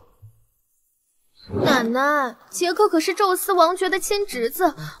狗吧。奶奶，杰克可是宙斯王爵的亲侄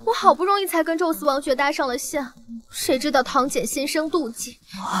子，我好不容易才跟宙斯王爵搭上了线，谁知道堂姐心生妒忌，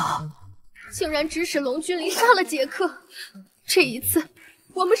竟然指使龙君临杀了杰克。这一次，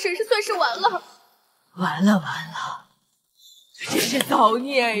我们沈氏算是完了。完了完了，真是造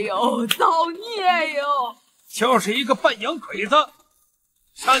孽哟，造孽哟！就是一个半洋鬼子，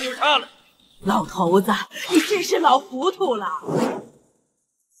杀就杀了。老头子，你真是老糊涂了。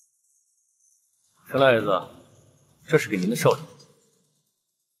陈老爷子，这是给您的寿礼。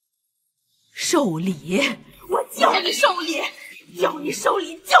寿礼？我叫你寿礼，叫你寿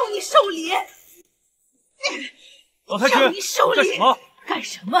礼，叫你寿礼！老太君，叫你寿礼干什么？干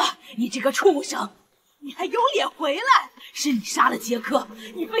什么？你这个畜生！你还有脸回来？是你杀了杰克，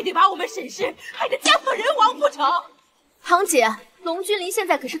你非得把我们沈氏害得家破人亡不成？堂姐，龙君临现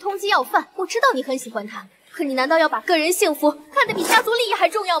在可是通缉要犯，我知道你很喜欢他，可你难道要把个人幸福看得比家族利益还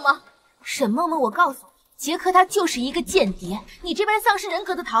重要吗？沈梦梦，我告诉你，杰克他就是一个间谍，你这般丧失人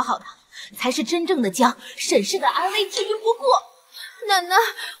格的讨好他，才是真正的将沈氏的安危置于不顾。奶奶，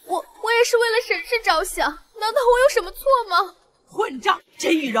我也是为了沈氏着想，难道我有什么错吗？混账！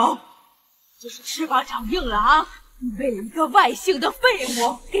甄玉柔，这是翅膀长硬了啊！你为了一个外姓的废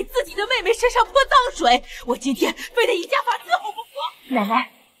物，给自己的妹妹身上泼脏水，我今天非得以家法伺候不可！奶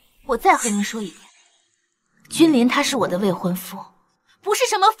奶，我再和您说一遍，君临他是我的未婚夫，不是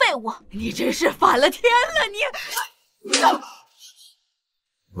什么废物。你真是反了天了，你！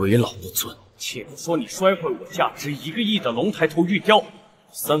为老不尊，且不说你摔坏我价值1个亿的龙抬头玉雕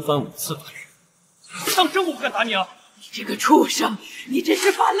3番5次打人，当真我不敢打你啊！你这个畜生，你真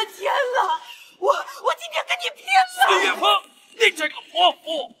是反了天了！我今天跟你拼了！孙岳峰，你这个泼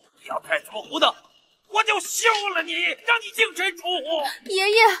妇，不要太粗胡的，我就休了你，让你净身出户！爷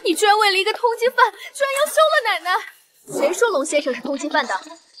爷，你居然为了一个通缉犯，居然要休了奶奶！谁说龙先生是通缉犯的？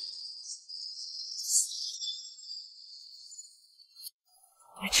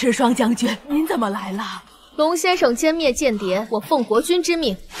赤霜将军，您怎么来了？龙先生歼灭间谍，我奉国君之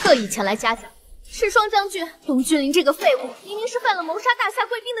命，特意前来嘉奖。赤霜将军，龙君临这个废物，明明是犯了谋杀大夏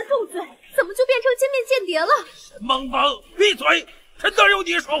贵宾的重罪，怎么就变成歼灭间谍了？蒙蒙，闭嘴！这哪有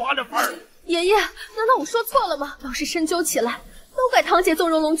你说话的份儿？爷爷，难道我说错了吗？要是深究起来，都怪堂姐纵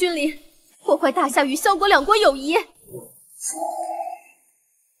容龙君临，破坏大夏与萧国2国友谊。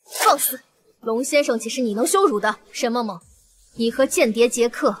放肆！龙先生岂是你能羞辱的？沈梦梦，你和间谍杰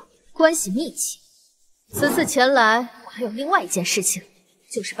克关系密切，此次前来我还有另外一件事情，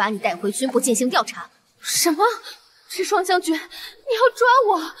就是把你带回军部进行调查。什么？赤霜将军，你要抓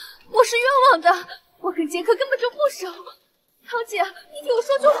我？我是冤枉的，我跟杰克根本就不熟。堂姐，你替我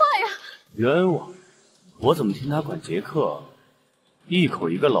说句话呀！冤枉？我怎么听他管杰克一口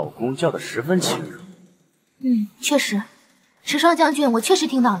一个老公叫的十分亲热？确实，赤霜将军，我确实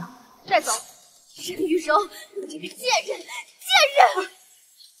听到了。带走！沈玉柔，你这个贱人！贱人！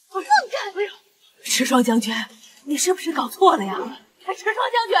混蛋！哎呦，赤霜将军，你是不是搞错了呀？赤霜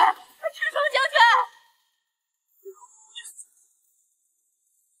将军，赤霜将军！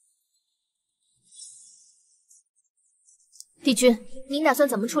帝君，您打算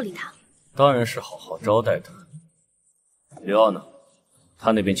怎么处理他？当然是好好招待他。刘傲呢？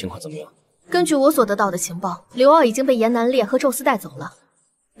他那边情况怎么样？根据我所得到的情报，刘傲已经被严南烈和宙斯带走了。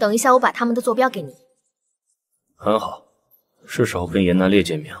等一下，我把他们的坐标给你。很好，是时候跟严南烈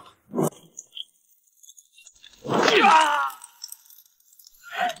见面了。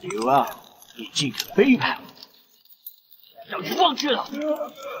刘傲，你竟敢背叛我！让你忘记了，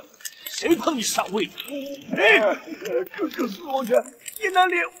谁帮你上位的？可是龙君，严南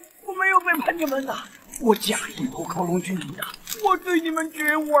烈，我没有背叛你们呐，我假意投靠龙君你的，我对你们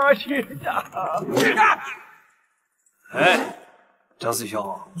绝无儿戏的。哎，张师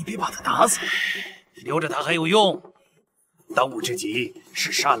兄，你别把他打死，留着他还有用。当务之急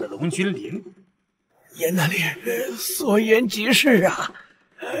是杀了龙君临。严南烈，所言极是啊。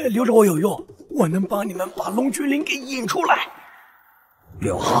留着我有用，我能帮你们把龙君临给引出来。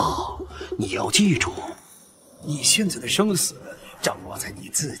刘浩，你要记住，你现在的生死掌握在你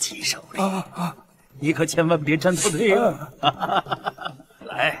自己手里，你可千万别站错队啊！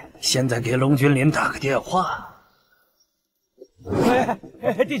来，现在给龙君临打个电话。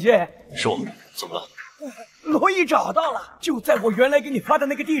帝君，是我，怎么了？罗毅找到了，就在我原来给你发的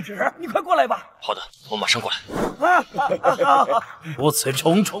那个地址，你快过来吧。好的，我马上过来。如此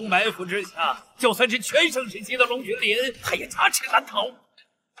重重埋伏之下，就算是全盛时期的龙君临，他也插翅难逃。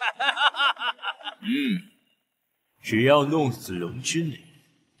只要弄死龙君临，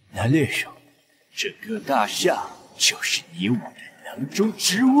南烈兄，整个大夏就是你我的囊中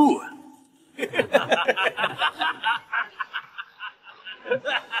之物啊！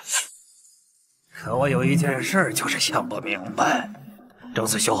可我有一件事就是想不明白，周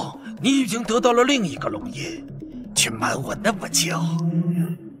四兄，你已经得到了另一个龙印，却瞒我那么久，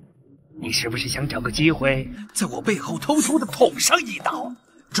你是不是想找个机会在我背后偷偷的捅上一刀，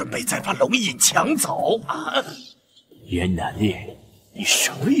准备再把龙印抢走啊？严南烈，你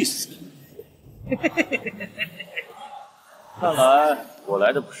什么意思？看来我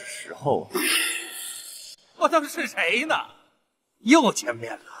来的不是时候啊。我当是谁呢？又见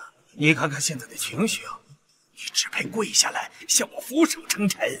面了，你看看现在的情形，你只配跪下来向我俯首称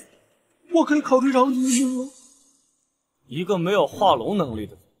臣。我可以考虑让你吗？一个没有化龙能力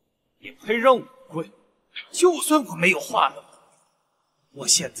的人，也配让我跪？就算我没有化龙，我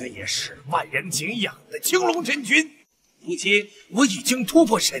现在也是万人敬仰的青龙真君。如今我已经突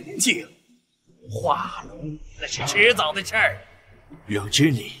破神境，化龙那是迟早的事儿。龙之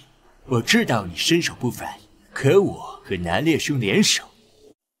礼，我知道你身手不凡，可我和南烈兄联手，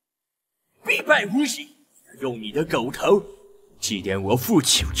必败无疑。用你的狗头祭奠我父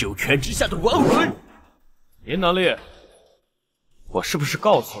亲九泉之下的亡魂。严南烈，我是不是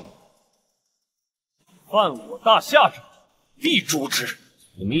告诉你，犯我大夏者，必诛之。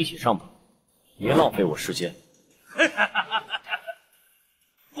你们一起上吧，别浪费我时间。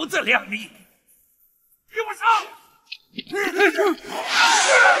不自量力，给我上！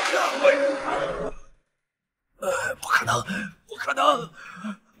不可能，不可能！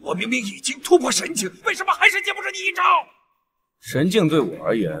我明明已经突破神境，为什么还是接不住你一招？神境对我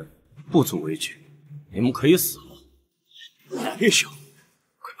而言不足为惧，你们可以死了。南烈兄，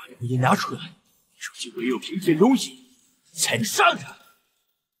快把龙印拿出来！如今唯有凭借龙印才能上他。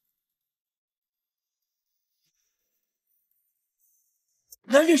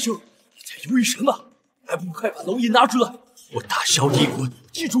南烈兄，你在犹豫什么？还不快把龙印拿出来！我大萧帝国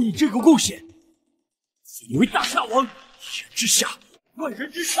记住你这个贡献，赐你为大夏王，一人之下，万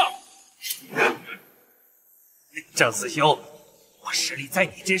人之上。郑师兄，我实力在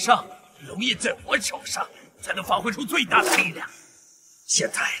你之上，龙印在我手上，才能发挥出最大的力量。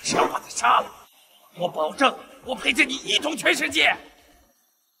现在只要把他杀了，我保证我陪着你一统全世界。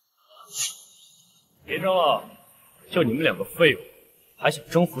别争了，就你们两个废物，还想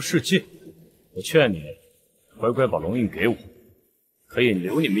征服世界？我劝你乖乖把龙印给我，可以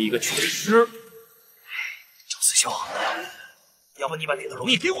留你们一个全尸。郑师兄，要不你把你的龙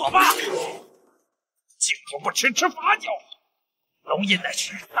印给我吧？净口不吃吃罚酒。龙印乃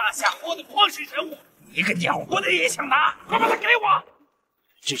是大夏国的皇室神物，一个鸟国的也想拿，快把它给我！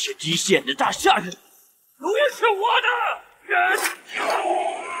这些低贱的大夏人，龙印是我的。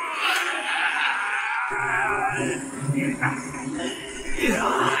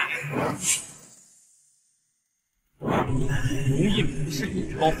龙印不是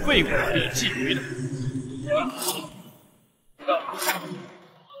你这帮废物可以觊觎的。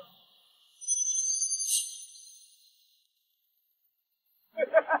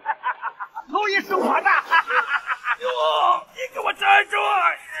龙印是我的！你给我站住！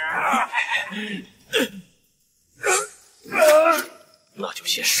那就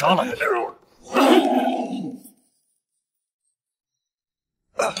先杀了你。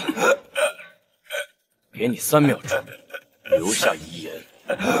给你3秒钟，留下遗言。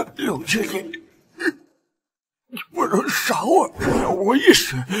龙之礼，你不能杀我！只要我一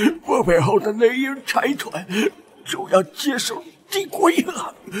死，我背后的内应财团就要接手帝国银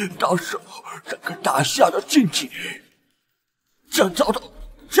行，到时候整个大夏的经济将遭到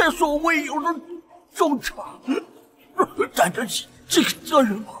前所未有的重创，担得起这个责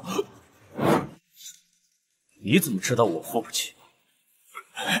任吗？你怎么知道我付不起？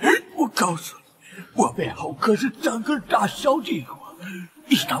我告诉你，我背后可是整个大萧帝国。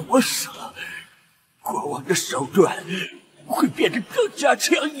一旦我死了，国王的手段会变得更加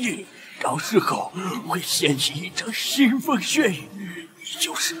强硬，到时候会掀起一场腥风血雨，你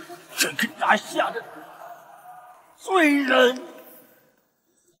就是整个大夏的罪人。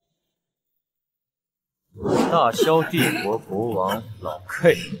大萧帝国国王老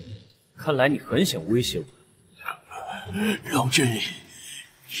K， 看来你很想威胁我。龙之礼，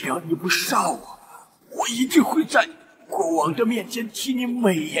只要你不杀我，我一定会在国王的面前替你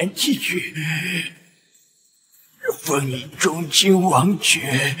美言几句，封你中京王爵，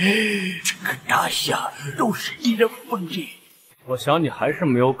整个大夏都是一人封地。我想你还是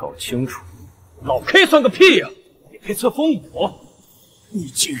没有搞清楚，老 K 算个屁呀！你配册封我？你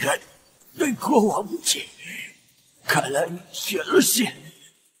竟然对国王不敬，看来你铁了心，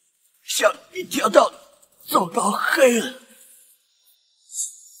想一条道走到黑了。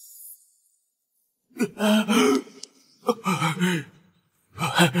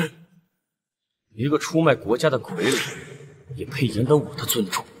一个出卖国家的傀儡，也配赢得我的尊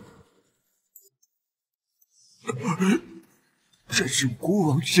重？这是国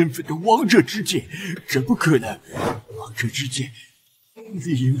王身份的王者之剑，怎么可能？王者之剑，你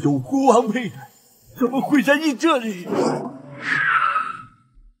引诱国王佩戴，怎么会在你这里？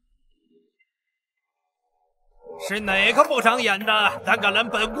是哪个不长眼的，胆敢拦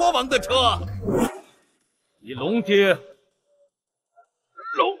本国王的车？你龙爹，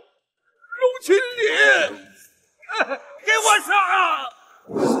龙群里，给我上！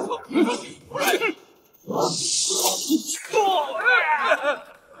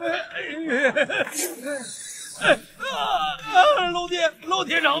龙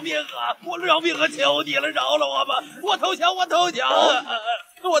爹饶命啊！我饶命啊！求你了，饶了我吧！我投降！我投降！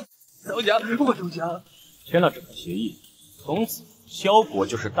签了这份协议，从此萧国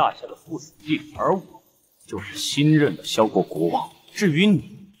就是大夏的附属地，而我就是新任的萧国国王。至于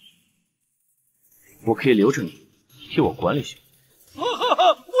你，我可以留着你，替我管理萧国。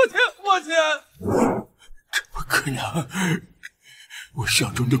我签！怎么可能？我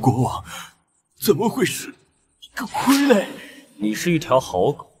相中的国王怎么会是一个傀儡？你是一条好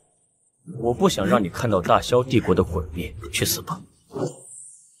狗，我不想让你看到大萧帝国的毁灭。去死吧！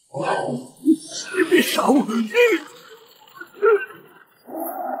你别杀我！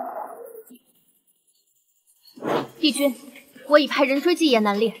帝君，我已派人追击严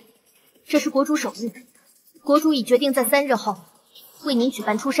南烈，这是国主首日，国主已决定在3日后为您举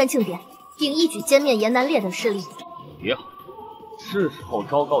办出山庆典，并一举歼灭严南烈等势力。也好，是时候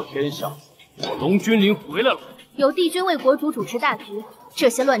昭告天下，我龙君临回来了。有帝君为国主主持大局，这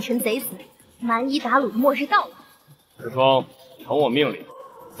些乱臣贼子难以打虏的末日到了。石霜，传我命令，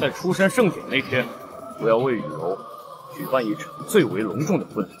在出山盛典那天，我要为雨柔举办一场最为隆重的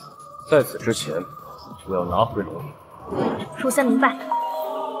婚礼。在此之前，我要拿回龙鳞。属下明白。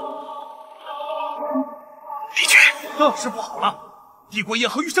帝君，是不好了，帝国银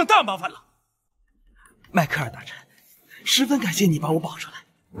行遇上大麻烦了。迈克尔大臣，十分感谢你把我保出来。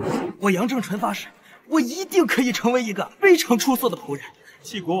我杨正纯发誓，我一定可以成为一个非常出色的仆人，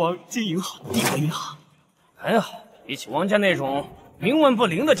替国王经营好帝国银行。很好，比起王家那种冥顽不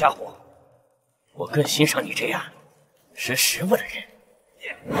灵的家伙，我更欣赏你这样识时务的人。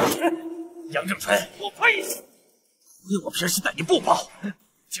杨正纯，我呸！我平时待你不薄，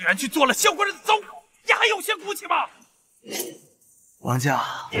竟然去做了萧国人的糟狗，你还有些骨气吗？王家，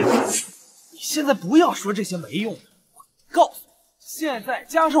你现在不要说这些没用的。我告诉你，现在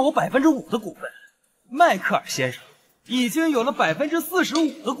加上我5%的股份，迈克尔先生已经有了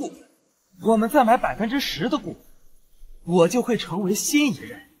45%的股份，我们再买10%的股份，我就会成为新一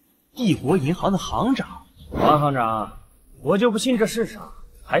任帝国银行的行长。王行长，我就不信这世上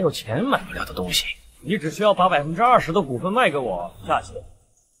还有钱买不了的东西。你只需要把20%的股份卖给我，价钱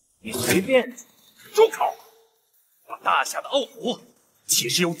你随便。住口！我大夏的傲虎岂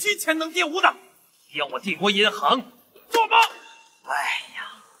是有金钱能玷污的？你要我帝国银行做梦！哎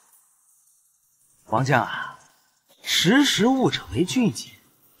呀，王将啊，识时务者为俊杰。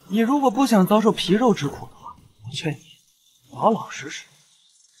你如果不想遭受皮肉之苦的话，我劝你老老实实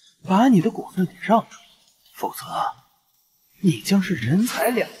把你的股份给让出来，否则你将是人财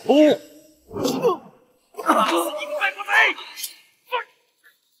两空。打死你快不贼！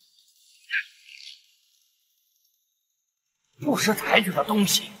不识抬举的东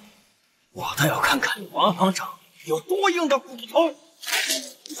西，我倒要看看王行长有多硬的骨头。住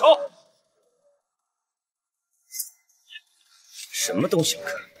手！什么都想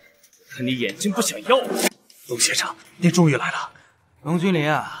看，看你眼睛不想要。龙先生，您终于来了。龙君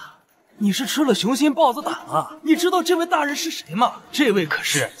临啊，你是吃了雄心豹子胆啊！你知道这位大人是谁吗？这位可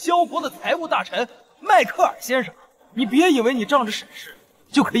是萧国的财务大臣迈克尔先生。你别以为你仗着沈氏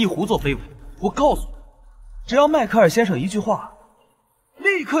就可以胡作非为。我告诉你，只要迈克尔先生一句话，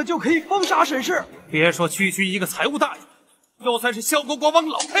立刻就可以封杀沈氏。别说区区一个财务大臣，就算是萧国国王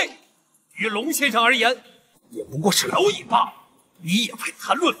老佩，于龙先生而言，也不过是蝼蚁罢了。你也配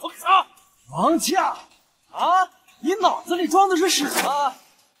谈论封杀？王家啊，你脑子里装的是屎吗？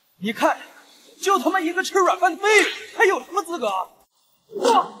你看，就他妈一个吃软饭的废物，还有什么资格？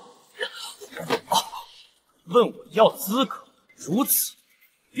问我要资格，如此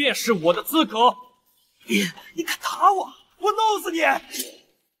便是我的资格。你敢打我，我弄死你！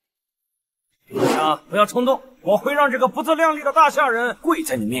不要冲动，我会让这个不自量力的大夏人跪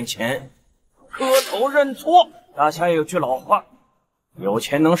在你面前磕头认错。大夏有句老话，有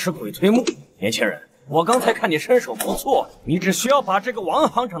钱能使鬼推磨。年轻人，我刚才看你身手不错，你只需要把这个王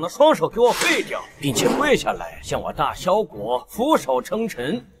行长的双手给我废掉，并且跪下来向我大萧国俯首称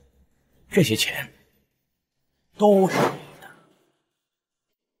臣，这些钱都是你的。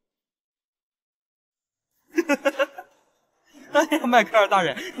哎呀，迈克尔大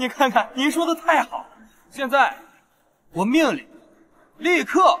人，你看看，您说的太好了。现在我命令，立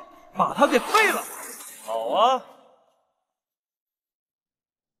刻把他给废了。好啊。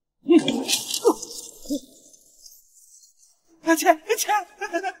钱，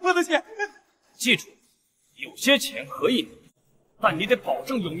我的钱！记住，有些钱可以拿，但你得保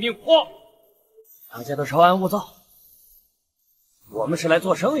证有命花。大家都稍安勿躁，我们是来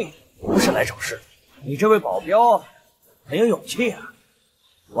做生意，不是来找事。你这位保镖很有勇气啊，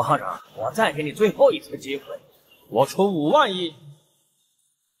王行长，我再给你最后一次机会，我出5万亿，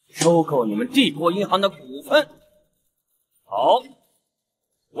收购你们帝国银行的股份。好，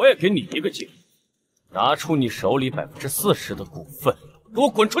我也给你一个机会，拿出你手里40%的股份，给我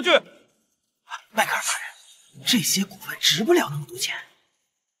滚出去！迈克尔大人，这些股份值不了那么多钱。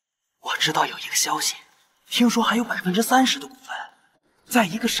我知道有一个消息，听说还有30%的股份在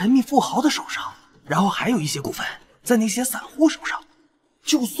一个神秘富豪的手上，然后还有一些股份在那些散户手上。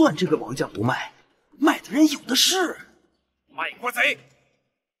就算这个王将不卖，卖的人有的是。卖国贼！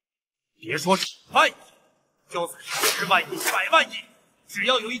别说10万亿，就算10万亿、100万亿，只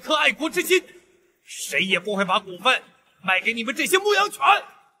要有一颗爱国之心，谁也不会把股份卖给你们这些牧羊犬。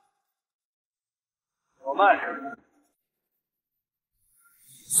我卖。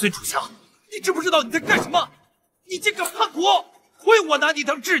孙楚祥，你知不知道你在干什么？你竟敢叛国！亏我拿你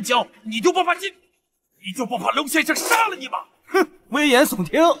当至交，你就不怕龙先生杀了你吗？哼，危言耸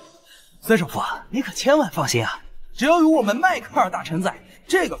听。孙首富，你可千万放心啊，只要有我们迈克尔大臣在，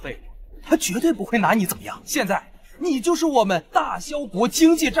这个废物他绝对不会拿你怎么样。现在你就是我们大萧国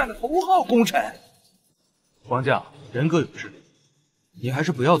经济战的头号功臣。王将，人各有志，你还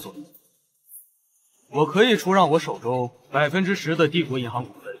是不要做了。我可以出让我手中10%的帝国银行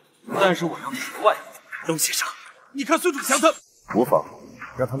股份，但是我要10万亿。龙先生，你看孙楚祥他无妨，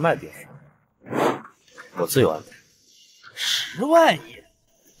让他卖便是，我自有安排。10万亿，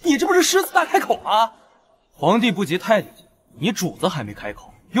你这不是狮子大开口吗？皇帝不急太监急，你主子还没开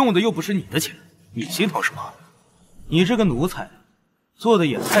口，用的又不是你的钱，你心疼什么？你这个奴才做的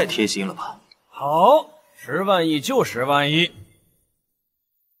也太贴心了吧？好，10万亿就10万亿。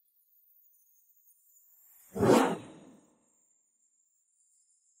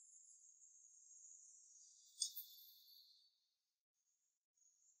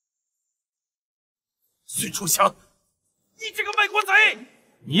孙楚祥，你这个卖国贼！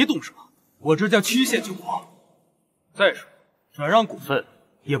你懂什么？我这叫曲线救国。再说，转让股份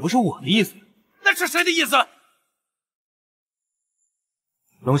也不是我的意思。那是谁的意思？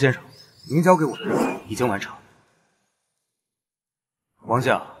龙先生，您交给我的任务已经完成。王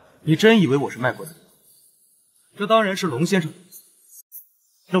将，你真以为我是卖国贼？这当然是龙先生的意思。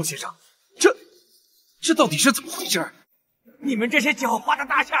龙先生，这到底是怎么回事？你们这些狡猾的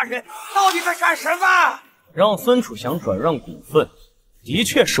大下人到底在干什么？让孙楚祥转让股份，的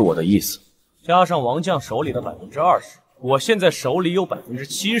确是我的意思。加上王将手里的20%，我现在手里有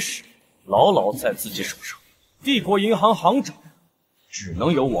70%，牢牢在自己手上。帝国银行行长只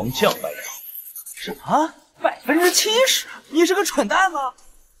能由王将来掌。什么？70%？你是个蠢蛋吗？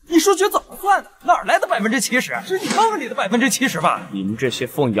你数学怎么算的？哪来的70%？是你看看你的70%吧。你们这些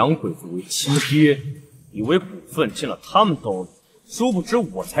奉洋鬼子为亲爹，以为股份进了他们兜里，殊不知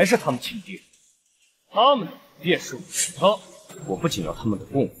我才是他们亲爹，他们便是我的。我不仅要他们的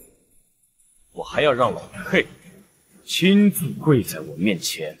供奉，我还要让老 K 亲自跪在我面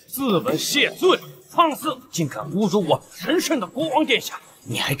前自刎谢罪。放肆，竟敢侮辱我神圣的国王殿下！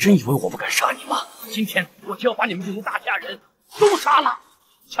你还真以为我不敢杀你吗？今天我就要把你们这些大下人都杀了，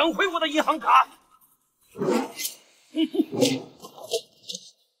抢回我的银行卡！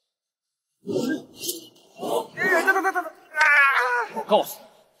我告诉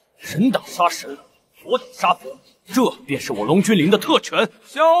你，神挡杀神，佛挡杀佛，这便是我龙君临的特权。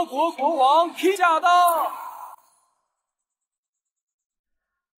萧国国王披驾到！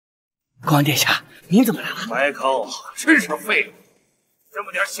国王殿下，您怎么来了？白康，真是废物，这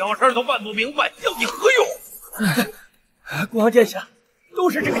么点小事都办不明白，要你何用？国王殿下，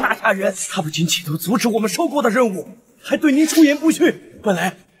都是这个大下人，他不仅企图阻止我们收购的任务，还对您出言不逊。本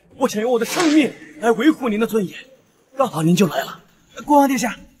来我想用我的生命来维护您的尊严，刚好您就来了。国王殿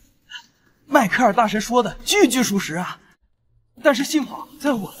下，迈克尔大神说的句句属实啊！但是幸好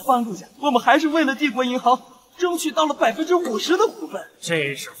在我的帮助下，我们还是为了帝国银行争取到了50%的股份。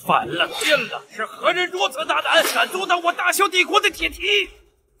真是反了天了！是何人如此大胆，敢阻挡我大萧帝国的铁蹄？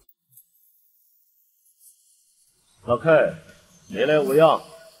老 K，没来无恙。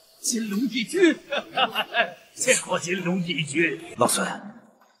金龙帝君，见过金龙帝君。老孙，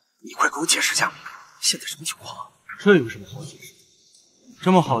你快给我解释下，现在什么情况？这有什么好解释？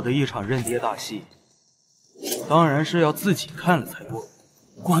这么好的一场认爹大戏，当然是要自己看了才对。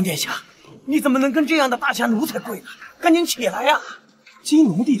国王殿下，你怎么能跟这样的大侠奴才跪呢？赶紧起来呀！金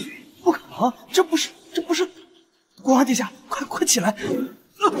龙帝君，不可能，这不是，国王殿下，快起来！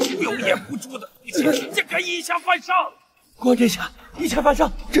有眼无珠的，竟敢以下犯上！国王殿下，以下犯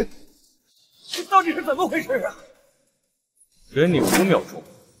上，这到底是怎么回事啊？给你5秒钟，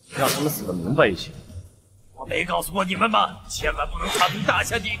让他们死得明白一些。我没告诉过你们吗？千万不能踏足大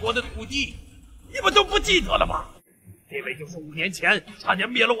夏帝国的土地，你们都不记得了吗？这位就是5年前差点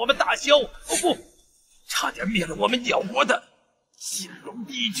灭了我们大萧，哦不，差点灭了我们鸟国的金龙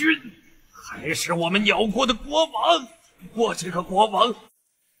帝君，还是我们鸟国的国王。我这个国王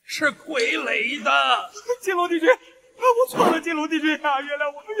是傀儡的。金龙帝君，我错了，金龙帝君呀，原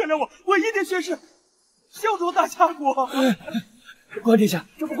谅我，原谅我，我一定宣誓效忠大夏国。关殿下，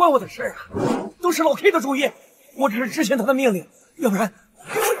这不关我的事啊，都是老 K 的主意，我只是执行他的命令，要不然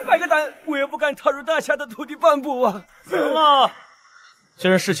我100个胆我也不敢踏入大夏的土地半步啊。行了，既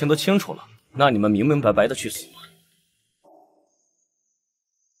然事情都清楚了，那你们明明白白的去死吧。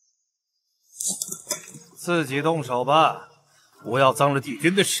自己动手吧，不要脏了帝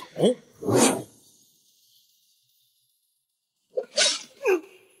君的手。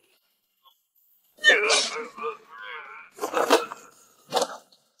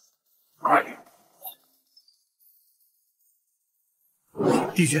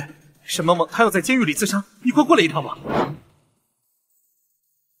帝君，沈梦梦她要在监狱里自杀，你快过来一趟吧。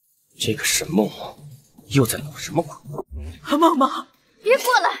这个沈梦梦又在闹什么鬼？梦梦，别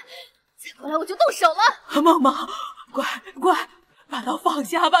过来，再过来我就动手了。梦梦，乖，把刀放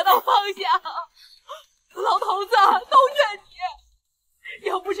下，把刀放下。老头子，都怨你，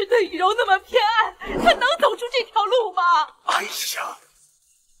要不是对雨柔那么偏爱，他能走出这条路吗？哎呀，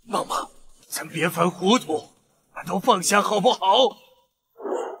梦梦，咱别犯糊涂，把刀放下好不好？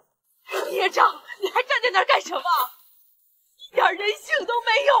孽障，你还站在那儿干什么？一点人性都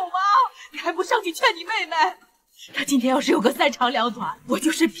没有吗？你还不上去劝你妹妹？她今天要是有个3长2短，我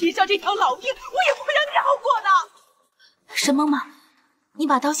就是拼上这条老命，我也不会让你好过的。沈梦梦，你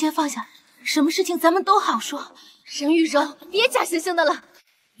把刀先放下，什么事情咱们都好说。沈雨柔，别假惺惺的了，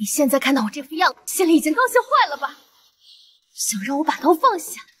你现在看到我这副样子，心里已经高兴坏了吧？想让我把刀放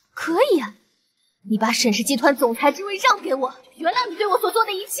下，可以啊。你把沈氏集团总裁之位让给我，就原谅你对我所做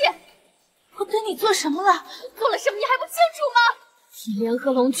的一切。我对你做什么了？做了什么你还不清楚吗？你联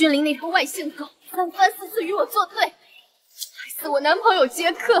合龙君临那条外姓狗，3番4次与我作对，害死我男朋友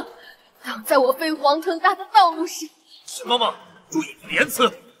杰克，挡在我飞黄腾达的道路上。沈梦梦，注意言辞，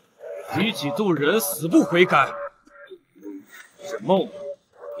以己度人，死不悔改。沈梦梦，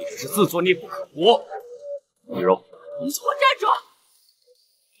你这是自作孽不可活。雨柔，你给我站住！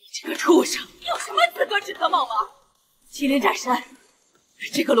你这个畜生，你有什么资格指责梦梦？麒麟斩神，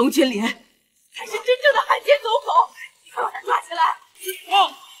这个龙君临才是真正的汉奸走狗，你快把他抓起来！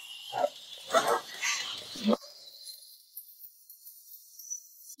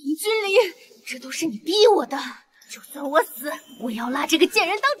林君临，这都是你逼我的，就算我死，我也要拉这个贱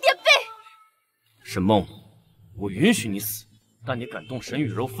人当垫背。沈梦梦，我允许你死，但你敢动沈雨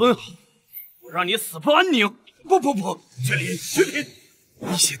柔分毫，我让你死不安宁！不，君临，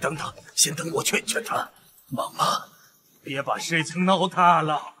你先等等，先等我劝劝他。梦梦，别把事情闹大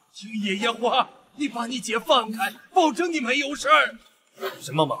了。听爷爷话，你把你姐放开，保证你没有事儿。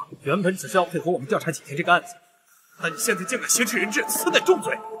沈梦梦原本只是要配合我们调查几天这个案子，但你现在竟敢挟持人质，私乃重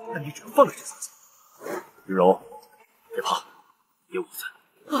罪，那你只能放了这3次。雨柔，别怕，别误会。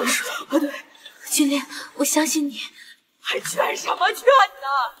是的，对，君临，我相信你。还劝什么劝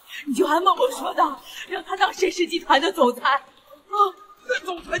呢？你就按梦梦说的，让他当沈氏集团的总裁。那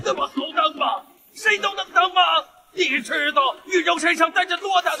总裁那么好当吗？谁都能当吗？你知道雨柔身上担着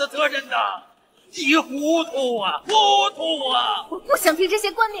多大的责任呢？你糊涂啊，糊涂啊！我不想听这些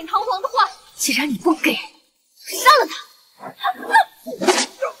冠冕堂皇的话，既然你不给，杀了他！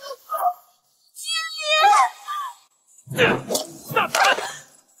君临，大胆！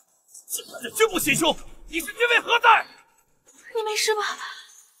君不行凶，你是君为何在？你没事吧？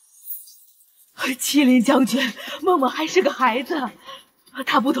麒麟将军，梦梦还是个孩子，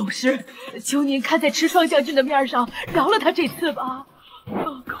他不懂事，求您看在赤霜将军的面上饶了他这次吧。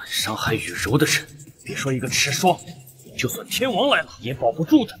敢伤害雨柔的人，别说一个赤霜，就算天王来了也保不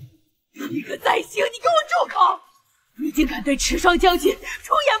住他。你可再行，你给我住口！你竟敢对赤霜将军出言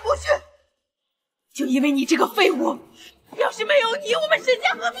不逊，就因为你这个废物！要是没有你，我们沈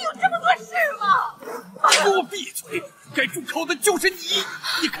家何必有这么多事吗？给我闭嘴！该住口的就是你！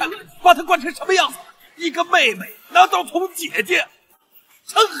你看把她惯成什么样子？一个妹妹拿刀捅姐姐，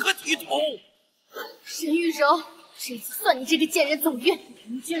成何体统？沈雨柔，这次算你这个贱人走运，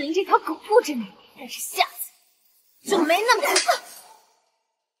林君临这条狗不止你，但是下次就没那么难了。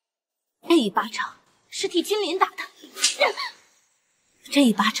这一巴掌是替君临打的，这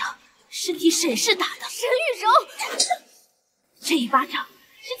一巴掌是替沈氏打的。沈雨柔，这一巴掌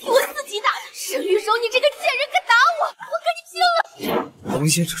是替我自己打的。沈雨柔，你这个贱人敢打我，我跟你拼了！龙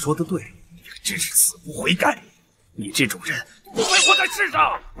先生说的对，你可真是死不悔改！你这种人不配活在世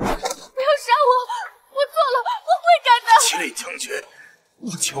上！不要杀我，我错了，我会改的。麒麟将军，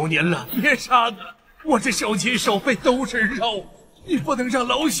我求您了，别杀他！我这手心手背都是肉，你不能让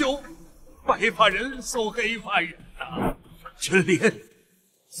老朽白发人送黑发人呐！君临，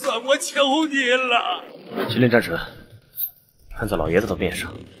算我求你了。麒麟战神，看在老爷子的面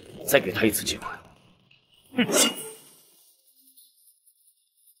上，再给他一次机会。哼！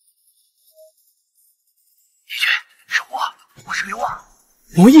是我是刘望。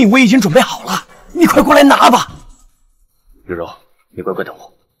龙印我已经准备好了，你快过来拿吧。玉柔，你乖乖等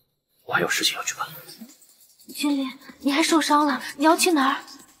我，我还有事情要去办。君临，你还受伤了，你要去哪儿？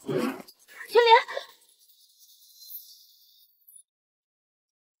君临，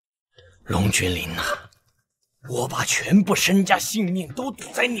龙君临呐，我把全部身家性命都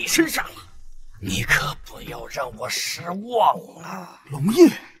赌在你身上了，你可不要让我失望啊！龙印，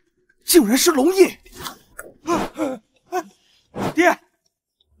竟然是龙印！爹，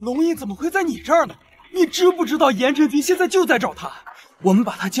龙印怎么会在你这儿呢？你知不知道严真君现在就在找他？我们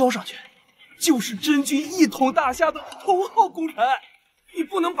把他交上去，就是真君一统大夏的头号功臣。你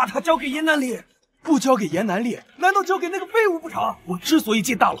不能把他交给严南烈，不交给严南烈，难道交给那个废物不成？我之所以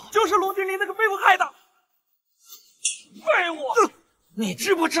进大牢，就是龙君临那个废物害的。废物！你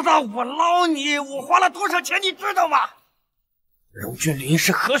知不知道我捞你，我花了多少钱？你知道吗？龙君临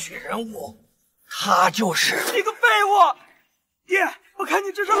是何许人物？他就是你个废物！爹，我看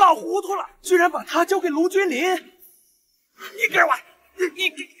你真是老糊涂了，居然把他交给龙君临！你给我，你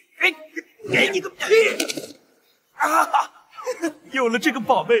给你个屁！啊！有了这个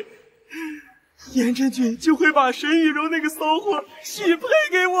宝贝，严真君就会把沈雨柔那个骚货许配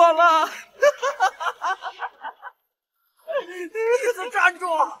给我了。逆子站住！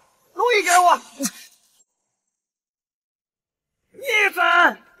龙印给我！逆子，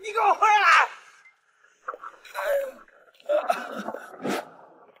你给我回来！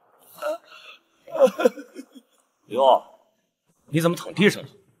哟，你怎么躺地上了？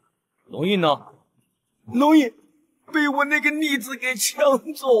龙印呢？龙印被我那个逆子给抢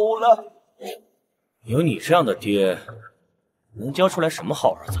走了。有你这样的爹，能教出来什么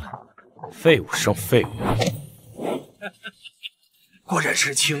好儿子来？废物生废物。果然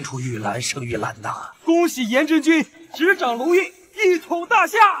是青出于蓝胜于蓝呐！恭喜严真君执掌龙印，一统大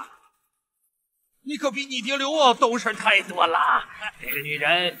夏。你可比你爹刘望懂事太多了，这个女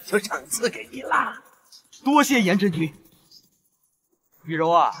人就赏赐给你了。多谢严真君。雨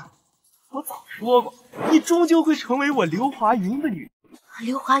柔啊，我早说过，你终究会成为我刘华云的女人。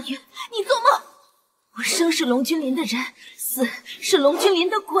刘华云，你做梦！我生是龙君临的人，死是龙君临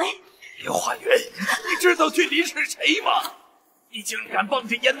的鬼。刘华云，你知道君临是谁吗？你竟敢帮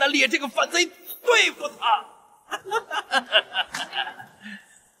着严南烈这个反贼对付他！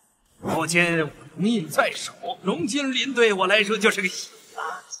如今龙印在手，龙君临对我来说就是个喜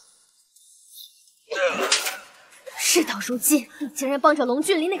啊！事到如今，你竟然帮着龙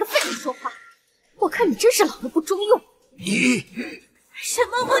君临那个废物说话，我看你真是老的不中用。你沈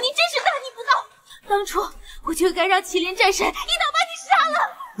嬷嬷，你真是大逆不道！当初我就该让麒麟战神一刀把你杀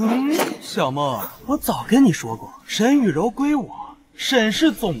了。小梦，我早跟你说过，沈雨柔归我，沈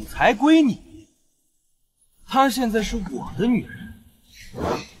氏总裁归你。她现在是我的女人。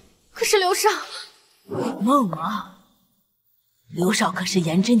可是刘少，梦嬷，刘少可是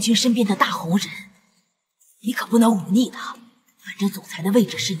严真君身边的大红人，你可不能忤逆他。反正总裁的位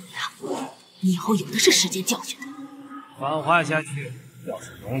置是你的，你以后有的是时间教训他。放话下去，要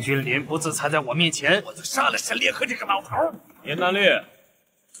是龙君临不自残在我面前，我就杀了沈烈和这个老头。严南烈，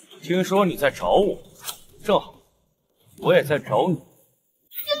听说你在找我，正好，我也在找你。君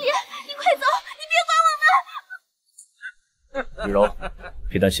临，你快走，你别管我们。雨柔，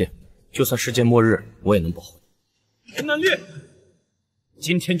别担心，就算世界末日，我也能保护你。严南烈，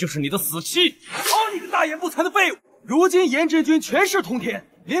今天就是你的死期！操你个大言不惭的废物！如今严真君权势通天，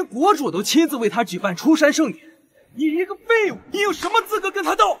连国主都亲自为他举办出山盛典。你一个废物，你有什么资格跟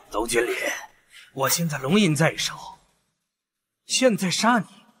他斗？龙君临，我现在龙印在手，现在杀你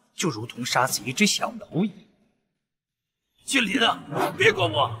就如同杀死一只小蝼蚁。君临啊，别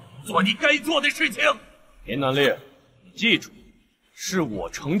管我，做你该做的事情。严南烈，你记住，是我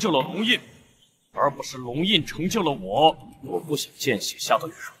成就了龙印，而不是龙印成就了我。我不想见血下的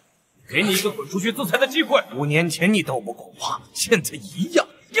雨柔，给你一个滚出去自裁的机会。5年前你斗不过我，现在一样，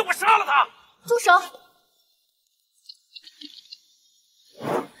给我杀了他！住手！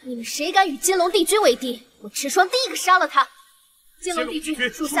你们谁敢与金龙帝君为敌？我赤霜第一个杀了他！金龙帝君，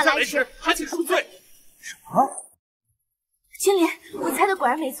属下来迟，还请恕罪。什么？君临，我猜的果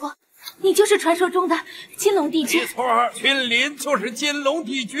然没错，你就是传说中的金龙帝君。没错，君临就是金龙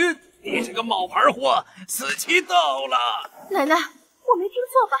帝君。你这个冒牌货，死期到了！奶奶，我没听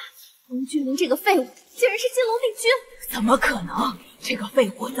错吧？龙君临这个废物，竟然是金龙帝君！怎么可能？这个废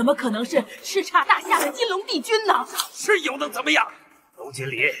物怎么可能是叱咤大夏的金龙帝君呢？是又能怎么样？龙经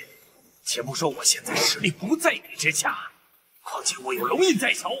理，且不说我现在实力不在你之下，况且我有龙印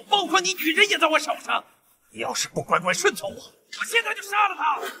在手，包括你女人也在我手上。你要是不乖乖顺从我，我现在就杀了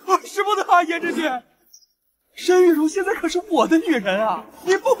她！使不得啊，颜真君！沈雨柔现在可是我的女人啊，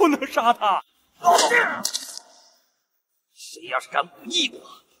你不能杀她！谁要是敢忤逆我，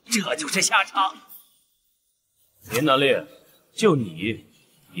这就是下场。严南烈，就你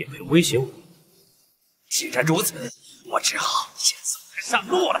也配威胁我？既然如此，我只好先送他上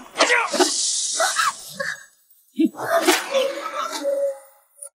路了。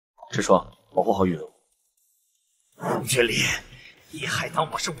赤霜，保护好雨柔。龙君临，你还当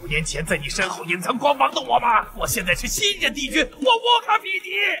我是5年前在你身后隐藏光芒的我吗？我现在是新任帝君，我无可比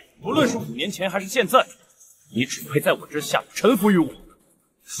拟。无论是5年前还是现在，你只配在我之下臣服于我，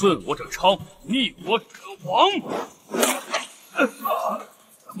顺我者昌，逆我者亡。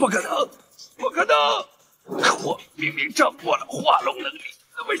不可能，不可能！我明明掌握了化龙能力，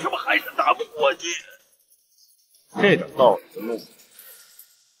为什么还是打不过你？这点道理都弄不懂。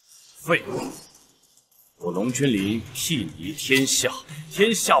废物！我龙君临睥睨天下，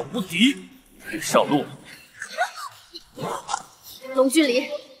天下无敌，上路。龙君临，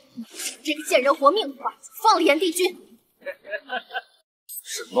你这个贱人活命的话，放了严帝君。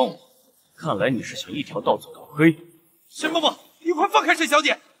沈梦梦，看来你是想一条道走到黑。沈梦梦，你快放开沈小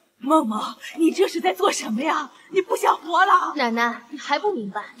姐！梦梦，你这是在做什么呀？你不想活了？奶奶，你还不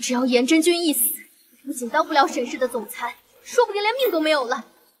明白？只要严真君一死，不仅当不了沈氏的总裁，说不定连命都没有了。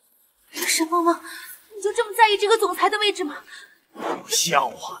沈梦梦，你就这么在意这个总裁的位置吗？不孝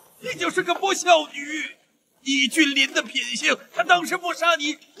啊！你就是个不孝女！以君临的品性，他当时不杀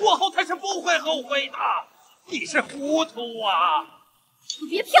你，过后他是不会后悔的。你是糊涂啊！你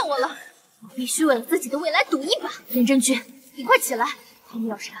别骗我了，我必须为了自己的未来赌一把。严真君，你快起来！他们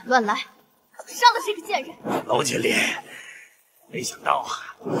要是敢乱来，可杀了这个贱人！龙君临，没想到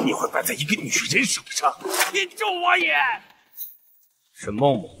啊，你会败在一个女人手上，拼住我也！沈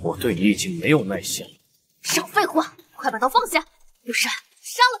梦梦，我对你已经没有耐心了。少废话，快把刀放下！有闪，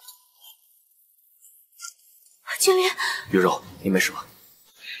杀了他！君临，雨柔，你没事吧？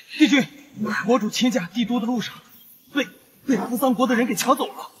帝君，国主亲驾帝都的路上，被扶桑国的人给抢走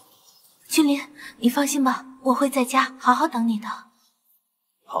了。君临，你放心吧，我会在家好好等你的。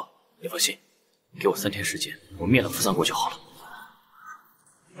好，你放心，给我3天时间，我灭了扶桑国就好了。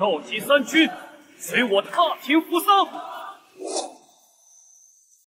召集3军，随我踏平扶桑。